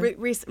release? Oh, or?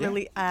 release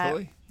Totally.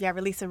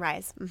 Release and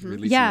rise.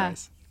 Release Yeah. and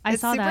rise. I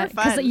It's saw super that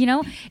because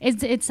fun.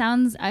 it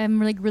sounds,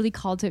 I'm like really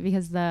called to it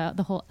because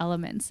the whole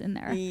elements in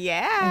there.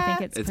 Yeah. I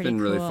think it's It's pretty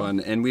been really cool. fun.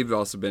 And we've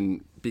also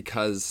been,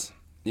 because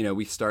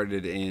we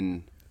started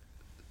in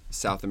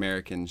South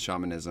American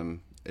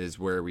shamanism, is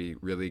where we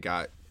really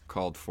got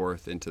called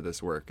forth into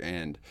this work.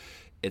 And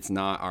it's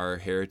not our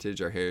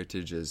heritage. Our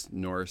heritage is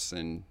Norse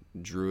and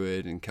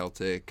Druid and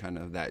Celtic, kind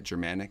of that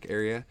Germanic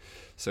area.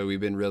 So we've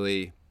been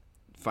really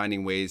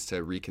finding ways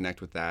to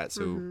reconnect with that.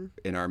 So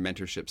in our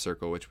mentorship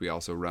circle, which we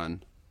also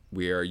run,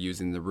 we are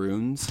using the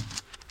runes.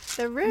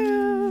 The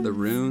The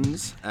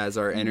runes as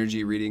our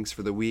energy readings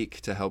for the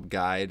week to help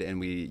guide, and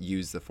we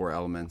use the 4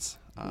 elements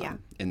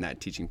in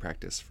that teaching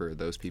practice for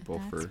those people.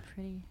 That's for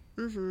pretty.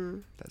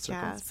 that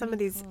circle. Yeah, some of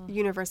pretty these cool.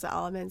 universal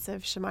elements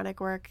of shamanic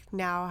work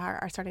now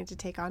are starting to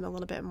take on a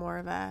little bit more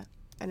of an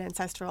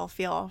ancestral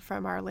feel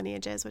from our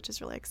lineages, which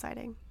is really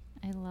exciting.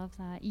 I love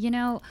that.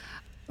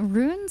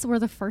 Runes were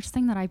the first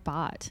thing that I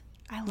bought.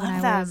 I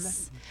when love them.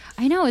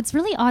 I know, it's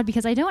really odd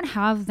because I don't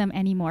have them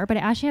anymore, but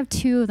I actually have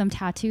 2 of them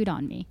tattooed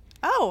on me.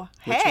 Oh,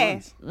 Which hey.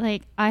 ones?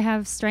 Like I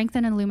have Strength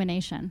and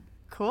Illumination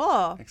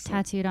Cool.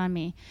 Excellent. tattooed on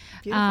me.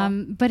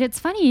 Beautiful. But it's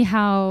funny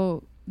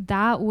how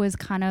that was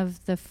kind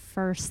of the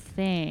first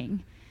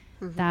thing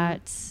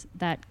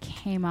that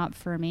came up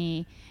for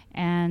me.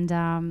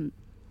 And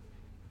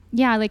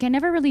like I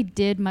never really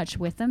did much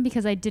with them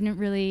because I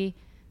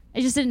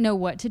just didn't know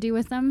what to do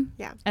with them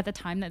at the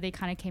time that they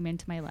kind of came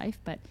into my life.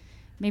 But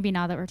maybe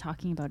now that we're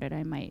talking about it,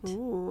 I might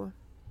Ooh.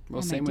 Well,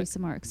 I same might do with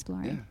some more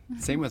exploring.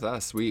 same with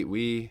us. We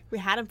We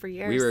had them for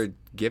years. we were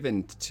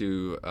given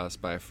to us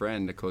by a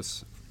friend, a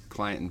close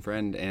client and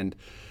friend, and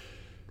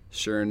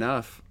sure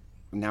enough,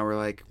 now we're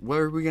like, what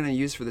are we going to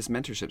use for this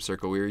mentorship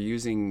circle? We were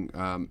using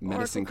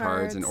medicine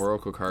cards and cards.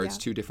 oracle cards,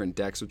 Yeah. 2 different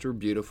decks, which were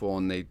beautiful,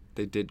 and they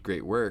did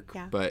great work.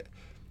 Yeah. But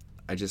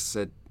I just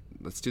said,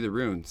 let's do the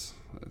runes.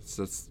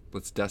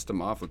 Let's dust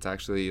them off. Let's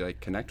actually like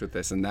connect with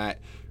this. And that,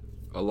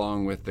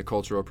 along with the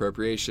cultural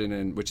appropriation,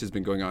 and which has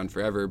been going on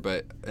forever,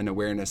 but an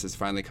awareness has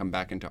finally come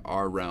back into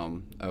our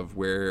realm of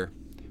where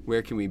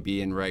can we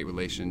be in right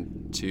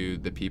relation to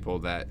the people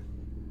that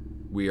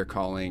we are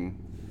calling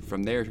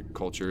from their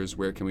cultures.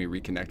 Where can we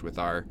reconnect with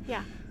our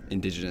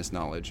indigenous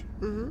knowledge?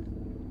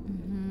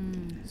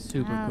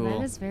 Super Wow, cool.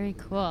 that is very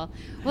cool.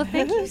 Well,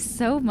 thank you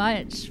so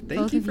much,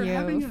 both you of for you,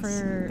 having us.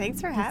 for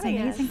Thanks for this having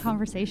us. amazing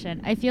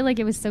conversation. I feel like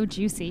it was so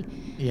juicy.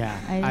 Yeah,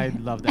 I- I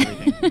loved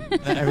everything.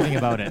 Everything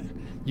about it.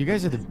 You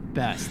guys are the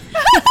best.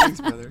 Thanks,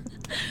 brother.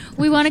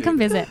 We want to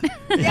Appreciate come it.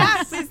 visit.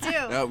 Yeah, please do.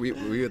 No, we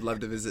would love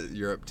to visit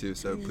Europe too,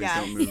 so please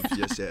Yes. don't move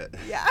just yet.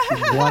 Yeah.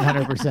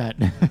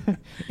 100%.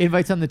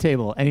 Invites on the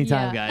table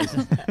anytime, Yeah. guys.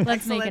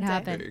 Let's make it Excellent day.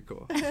 happen. Very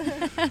cool.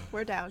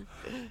 We're down.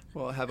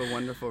 Well, have a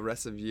wonderful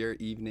rest of your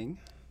evening.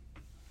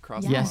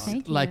 Cross the Yes,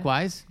 thank you.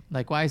 likewise.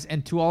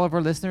 And to all of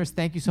our listeners,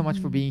 thank you so much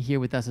for being here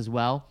with us as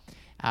well.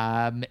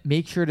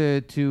 Make sure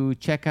to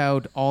check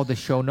out all the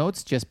show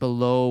notes just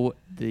below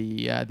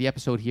the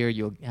episode here.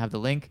 You'll have the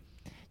link.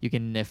 You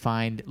can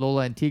find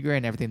Lola and Tigra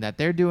and everything that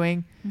they're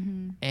doing.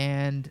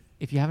 And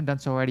if you haven't done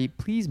so already,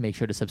 please make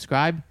sure to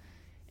subscribe.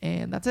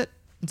 And that's it.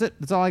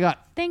 That's all I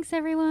got. Thanks,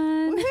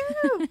 everyone.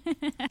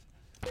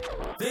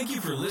 Thank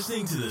you for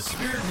listening to the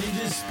Spirit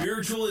Ninjas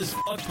Spiritual as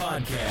Fuck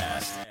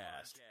podcast.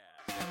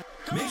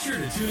 Make sure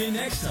to tune in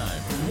next time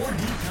for more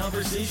deep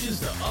conversations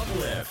to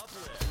uplift,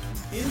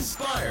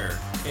 inspire,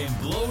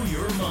 and blow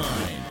your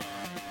mind.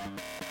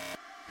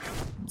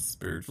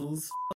 Spiritual as